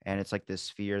war. And it's like this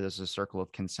sphere, there's a circle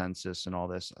of consensus and all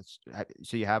this.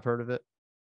 So you have heard of it?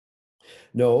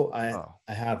 No, Oh.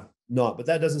 I have not, but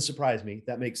that doesn't surprise me.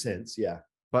 That makes sense. Yeah,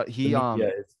 But the he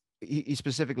media is. he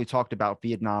specifically talked about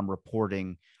Vietnam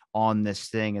reporting on this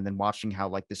thing, and then watching how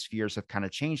like the spheres have kind of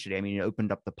changed today. I mean, it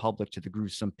opened up the public to the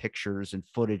gruesome pictures and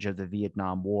footage of the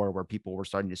Vietnam War, where people were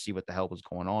starting to see what the hell was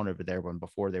going on over there, when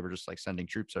before they were just like sending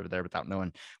troops over there without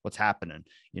knowing what's happening.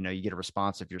 You get a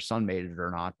response if your son made it or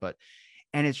not. But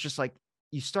and it's just like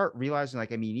you start realizing,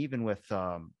 like, I mean, even with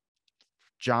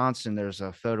Johnson, there's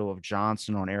a photo of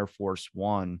Johnson on Air Force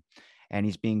One, and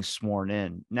he's being sworn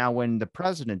in. Now, when the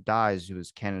president dies, who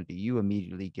is Kennedy, you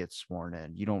immediately get sworn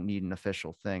in. You don't need an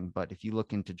official thing. But if you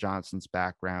look into Johnson's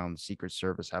background, the Secret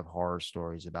Service have horror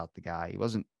stories about the guy. He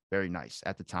wasn't very nice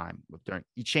at the time.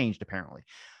 He changed apparently,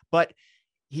 but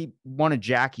he wanted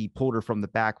Jackie, pulled her from the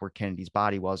back where Kennedy's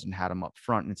body was and had him up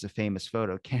front. And it's a famous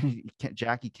photo.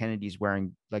 Jackie Kennedy's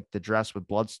wearing like the dress with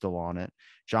blood still on it.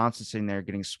 Johnson's sitting there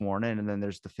getting sworn in. And then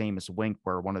there's the famous wink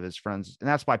where one of his friends, and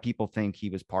that's why people think he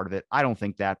was part of it. I don't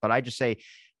think that, but I just say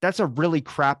that's a really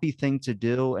crappy thing to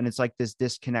do. And it's like this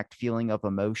disconnect feeling of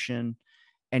emotion.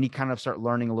 And you kind of start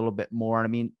learning a little bit more. And I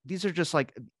mean, these are just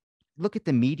like, look at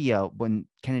the media when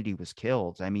Kennedy was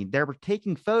killed. I mean, they were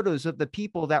taking photos of the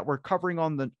people that were covering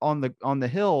on the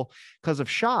hill because of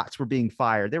shots were being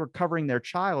fired. They were covering their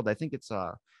child. I think it's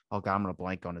oh god, I'm gonna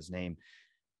blank on his name.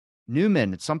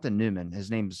 Newman. It's something Newman.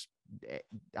 His name's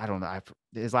I don't know.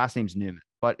 His last name's Newman.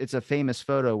 But it's a famous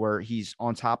photo where he's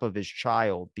on top of his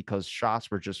child because shots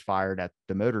were just fired at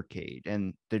the motorcade,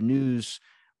 and the news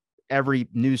every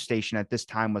news station at this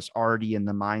time was already in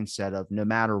the mindset of no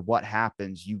matter what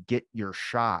happens, you get your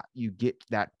shot, you get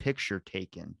that picture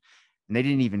taken. And they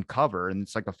didn't even cover. And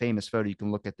it's like a famous photo. You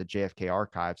can look at the JFK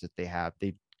archives that they have.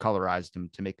 They've colorized them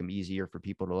to make them easier for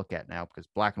people to look at now because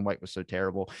black and white was so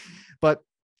terrible. But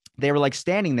they were like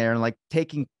standing there and like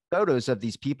taking photos of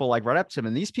these people like right up to them.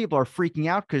 And these people are freaking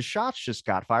out because shots just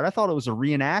got fired. I thought it was a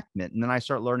reenactment. And then I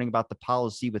start learning about the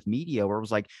policy with media where it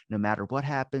was like, no matter what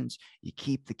happens, you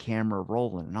keep the camera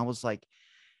rolling. And I was like,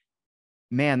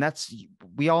 man,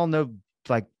 we all know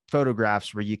like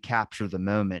photographs where you capture the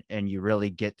moment and you really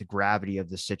get the gravity of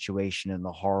the situation and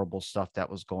the horrible stuff that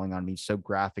was going on. I mean, so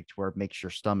graphic to where it makes your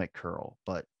stomach curl.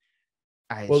 But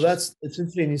it's Well, just, it's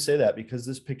interesting you say that because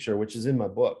this picture, which is in my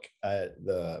book,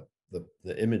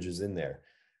 the image is in there.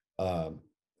 Um,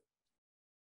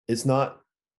 it's not,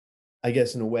 I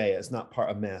guess, in a way, it's not part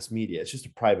of mass media. It's just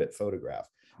a private photograph.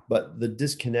 But the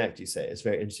disconnect, you say, is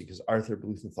very interesting because Arthur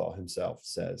Blumenthal himself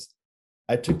says,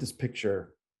 I took this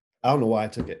picture. I don't know why I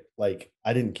took it. Like,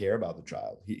 I didn't care about the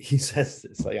child. He says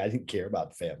it's like, I didn't care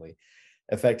about the family.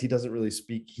 In fact, he doesn't really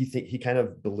speak. He kind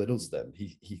of belittles them.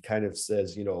 He kind of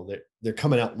says, you know, they're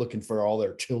coming out looking for all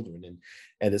their children,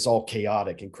 and it's all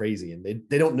chaotic and crazy, and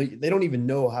they don't even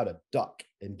know how to duck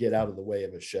and get out of the way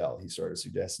of a shell. He sort of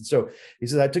suggests, and so he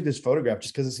says, I took this photograph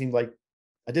just because it seemed like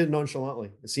I did it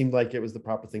nonchalantly. It seemed like it was the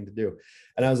proper thing to do,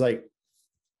 and I was like,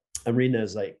 I'm reading it, I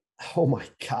was like, oh my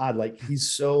god, like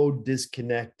he's so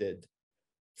disconnected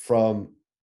from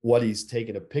what he's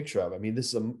taken a picture of. I mean, this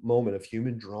is a moment of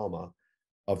human drama,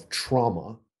 of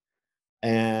trauma,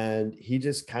 and he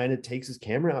just kind of takes his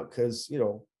camera out because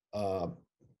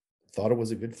thought it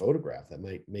was a good photograph that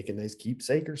might make a nice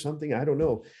keepsake or something. I don't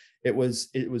know. It was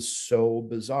so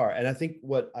bizarre, and I think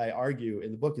what I argue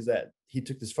in the book is that he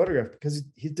took this photograph because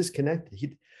he's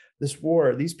disconnected. This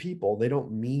war, these people, they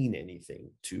don't mean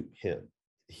anything to him.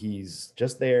 He's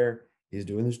just there. He's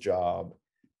doing his job,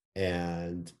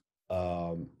 and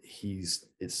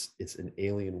it's an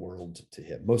alien world to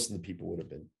him. Most of the people would have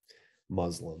been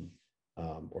Muslim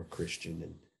or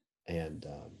Christian, and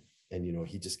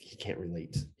he can't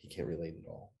relate. He can't relate at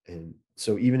all. And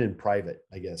so even in private,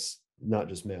 I guess not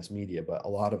just mass media, but a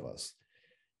lot of us,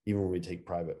 even when we take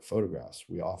private photographs,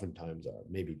 we oftentimes are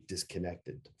maybe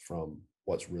disconnected from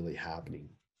what's really happening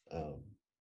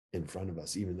in front of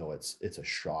us, even though it's a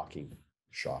shocking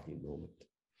moment.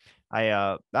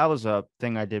 that was a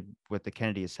thing I did with the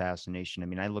Kennedy assassination. I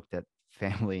mean, I looked at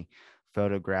family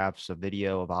photographs, a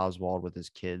video of Oswald with his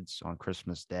kids on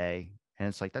Christmas Day, and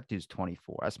it's like that dude's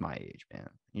 24. That's my age, man.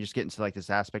 You just get into like this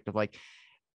aspect of like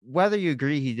whether you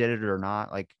agree he did it or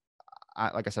not. Like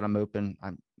I said, I'm open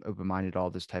minded to all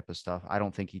this type of stuff. I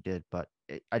don't think he did, but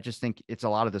I just think it's a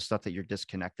lot of the stuff that you're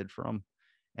disconnected from.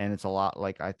 And it's a lot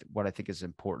like what I think is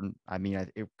important. I mean,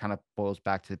 it kind of boils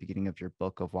back to the beginning of your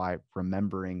book of why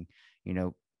remembering, you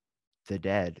know, the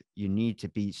dead, you need to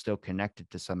be still connected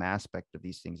to some aspect of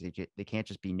these things. They can't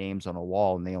just be names on a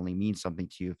wall and they only mean something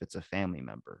to you if it's a family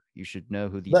member. You should know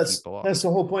who these That's people are. that's the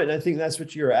whole point. And I think that's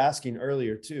what you were asking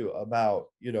earlier too about,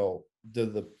 do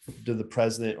the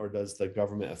president or does the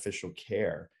government official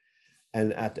care?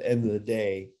 And at the end of the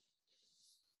day,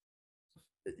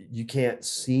 you can't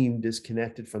seem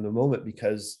disconnected from the moment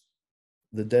because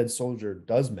the dead soldier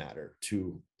does matter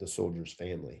to the soldier's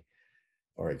family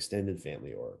or extended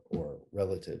family or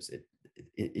relatives. It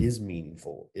is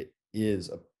meaningful. It is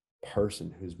a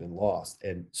person who's been lost.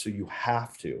 And so you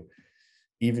have to,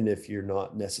 even if you're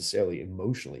not necessarily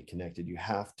emotionally connected, you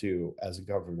have to, as a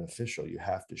government official, you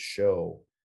have to show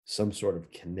some sort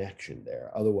of connection there.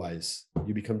 Otherwise,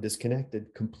 you become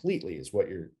disconnected completely, is what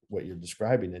you're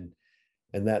describing.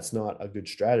 And that's not a good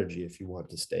strategy if you want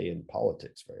to stay in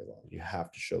politics very long. You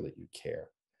have to show that you care.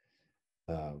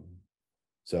 Um,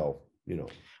 so.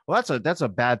 Well, that's a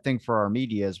bad thing for our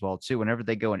media as well too. Whenever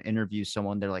they go and interview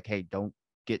someone, they're like, "Hey, don't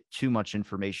get too much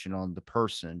information on the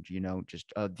person,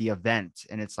 just the event.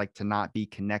 And it's like to not be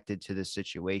connected to the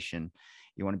situation.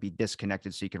 You want to be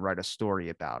disconnected so you can write a story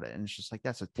about it. And it's just like,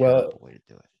 that's a Well, terrible way to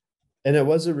do it. and it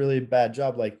was a really bad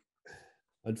job. Like,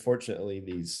 unfortunately,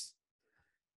 these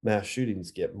mass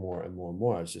shootings get more and more and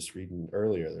more. I was just reading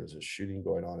earlier, there's a shooting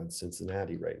going on in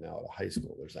Cincinnati right now at a high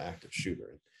school. There's an active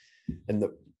shooter.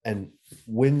 And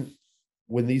when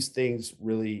these things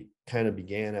really kind of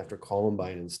began after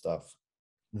Columbine and stuff,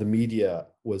 the media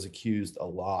was accused a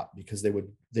lot because they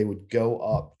would go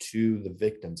up to the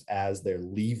victims as they're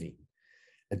leaving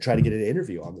and try to get an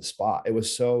interview on the spot. It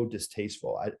was so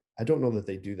distasteful. I don't know that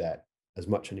they do that as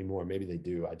much anymore. Maybe they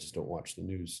do. I just don't watch the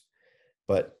news.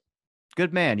 But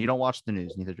Good man. You don't watch the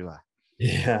news. Neither do I.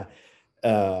 yeah,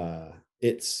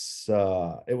 it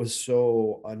was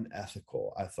so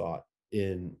unethical, I thought,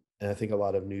 and I think a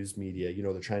lot of news media,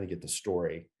 they're trying to get the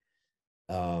story,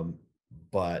 um,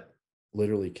 but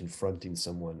literally confronting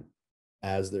someone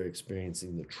as they're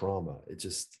experiencing the trauma,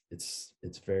 it's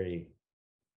very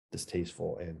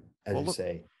distasteful and, as Well, you look,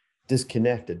 say,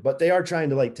 disconnected. But they are trying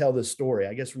to like tell this story,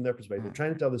 I guess, from their perspective. They're mm,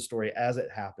 trying to tell the story as it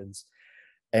happens,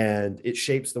 and it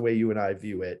shapes the way you and I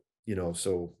view it.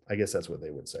 So I guess that's what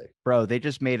they would say. bro, they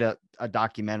just made a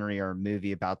documentary or a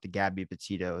movie about the Gabby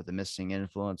Petito, the missing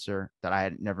influencer that I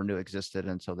never knew existed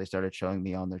until they started showing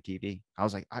me on their TV. I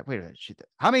was like, wait a minute,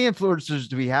 how many influencers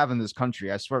do we have in this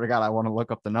country? I swear to God, I want to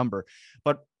look up the number.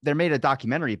 But they made a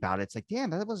documentary about it. It's like,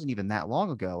 damn, that wasn't even that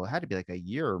long ago. It had to be like a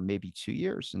year or maybe 2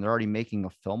 years. And they're already making a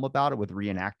film about it with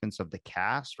reenactments of the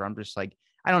cast. Where I'm just like,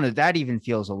 I don't know, that even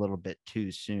feels a little bit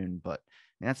too soon. But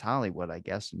that's Hollywood, I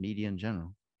guess, and media in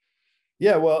general.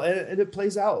 Yeah, well, and it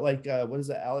plays out like, what is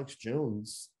it? Alex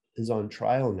Jones is on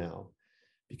trial now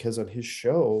because on his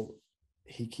show,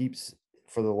 he keeps,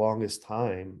 for the longest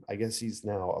time, I guess he's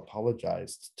now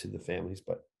apologized to the families,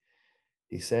 but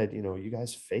he said, you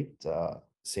guys faked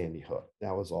Sandy Hook.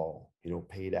 That was all,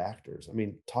 paid actors. I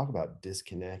mean, talk about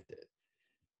disconnected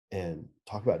and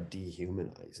talk about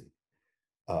dehumanizing,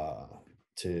 uh,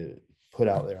 to put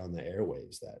out there on the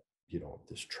airwaves that,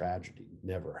 this tragedy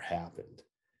never happened.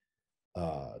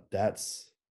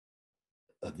 That's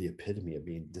the epitome of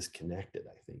being disconnected,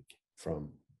 I think, from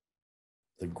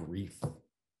the grief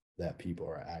that people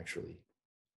are actually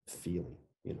feeling.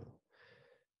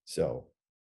 So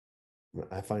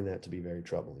I find that to be very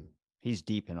troubling. He's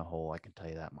deep in a hole, I can tell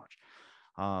you that much.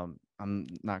 I'm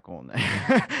not going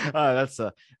there. That's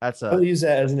a that's I a only use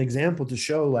that as an example to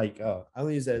show, like, I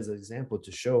only use that as an example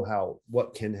to show how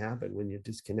what can happen when you're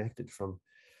disconnected from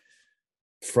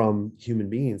human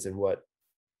beings, and what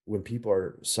when people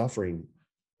are suffering,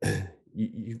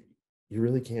 you you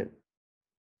really can't.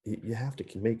 You have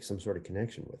to make some sort of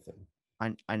connection with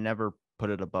them. I never put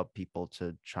it above people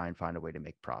to try and find a way to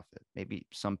make profit. Maybe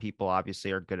some people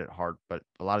obviously are good at heart, but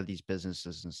a lot of these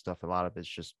businesses and stuff, a lot of it's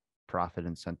just profit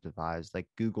incentivized. Like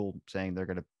Google saying they're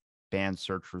going to ban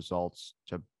search results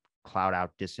to cloud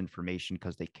out disinformation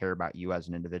because they care about you as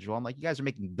an individual. I'm like, you guys are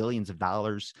making billions of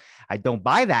dollars. I don't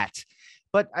buy that.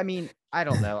 But I mean, I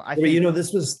don't know. I But think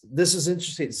this is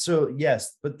interesting. So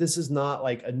yes, but this is not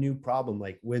like a new problem.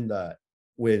 Like when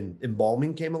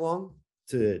embalming came along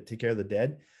to take care of the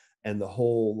dead, and the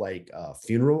whole like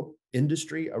funeral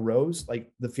industry arose.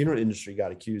 Like the funeral industry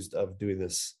got accused of doing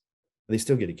this. They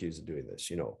still get accused of doing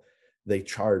this. They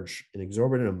charge an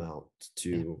exorbitant amount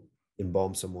yeah, to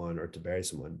embalm someone or to bury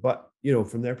someone. But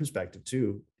from their perspective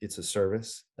too, it's a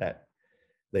service that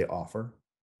they offer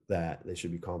that they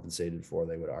should be compensated for,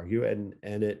 they would argue, and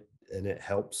it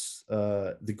helps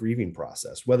the grieving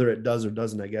process. Whether it does or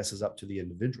doesn't, I guess, is up to the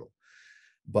individual.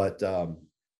 But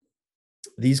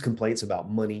these complaints about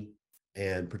money,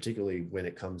 and particularly when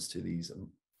it comes to these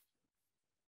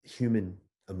human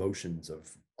emotions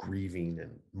of grieving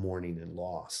and mourning and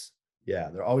loss, yeah,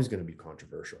 they're always going to be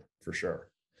controversial for sure.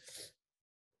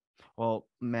 well,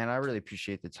 man, I really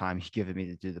appreciate the time you've given me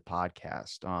to do the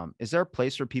podcast. Is there a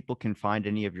place where people can find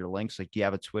any of your links? Like, do you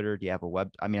have a Twitter? Do you have a web?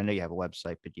 I mean, I know you have a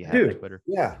website, but do you have a Dude, Twitter?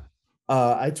 yeah.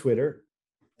 I Twitter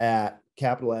at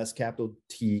capital S, capital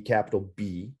T, capital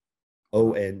B,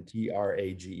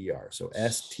 Ontrager. So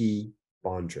ST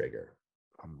Bontrager.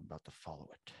 I'm about to follow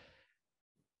it.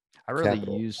 I rarely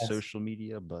Capital use S. social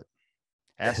media, but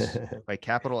S, like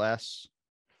capital S.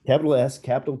 Capital S,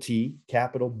 capital T,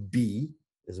 capital B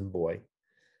as in boy,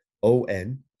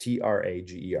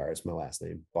 Ontrager is my last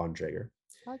name, Bontrager.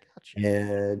 I got you.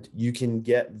 And you can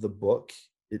get the book.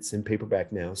 It's in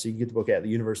paperback now. So you can get the book at the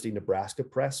University of Nebraska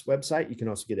Press website. You can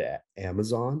also get it at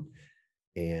Amazon,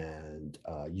 and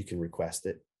you can request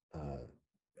it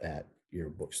at your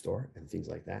bookstore and things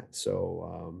like that.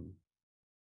 So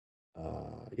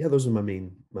Yeah, those are my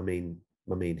main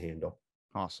handle.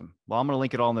 Awesome. Well, I'm going to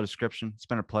link it all in the description. It's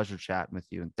been a pleasure chatting with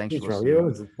you, and thanks for Thanks, Robbie. It listening.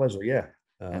 was a pleasure. Yeah.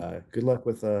 And Good luck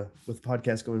with the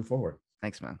podcast going forward.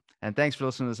 thanks, man. And thanks for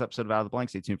listening to this episode of Out of the Blank.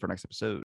 Stay tuned for next episode.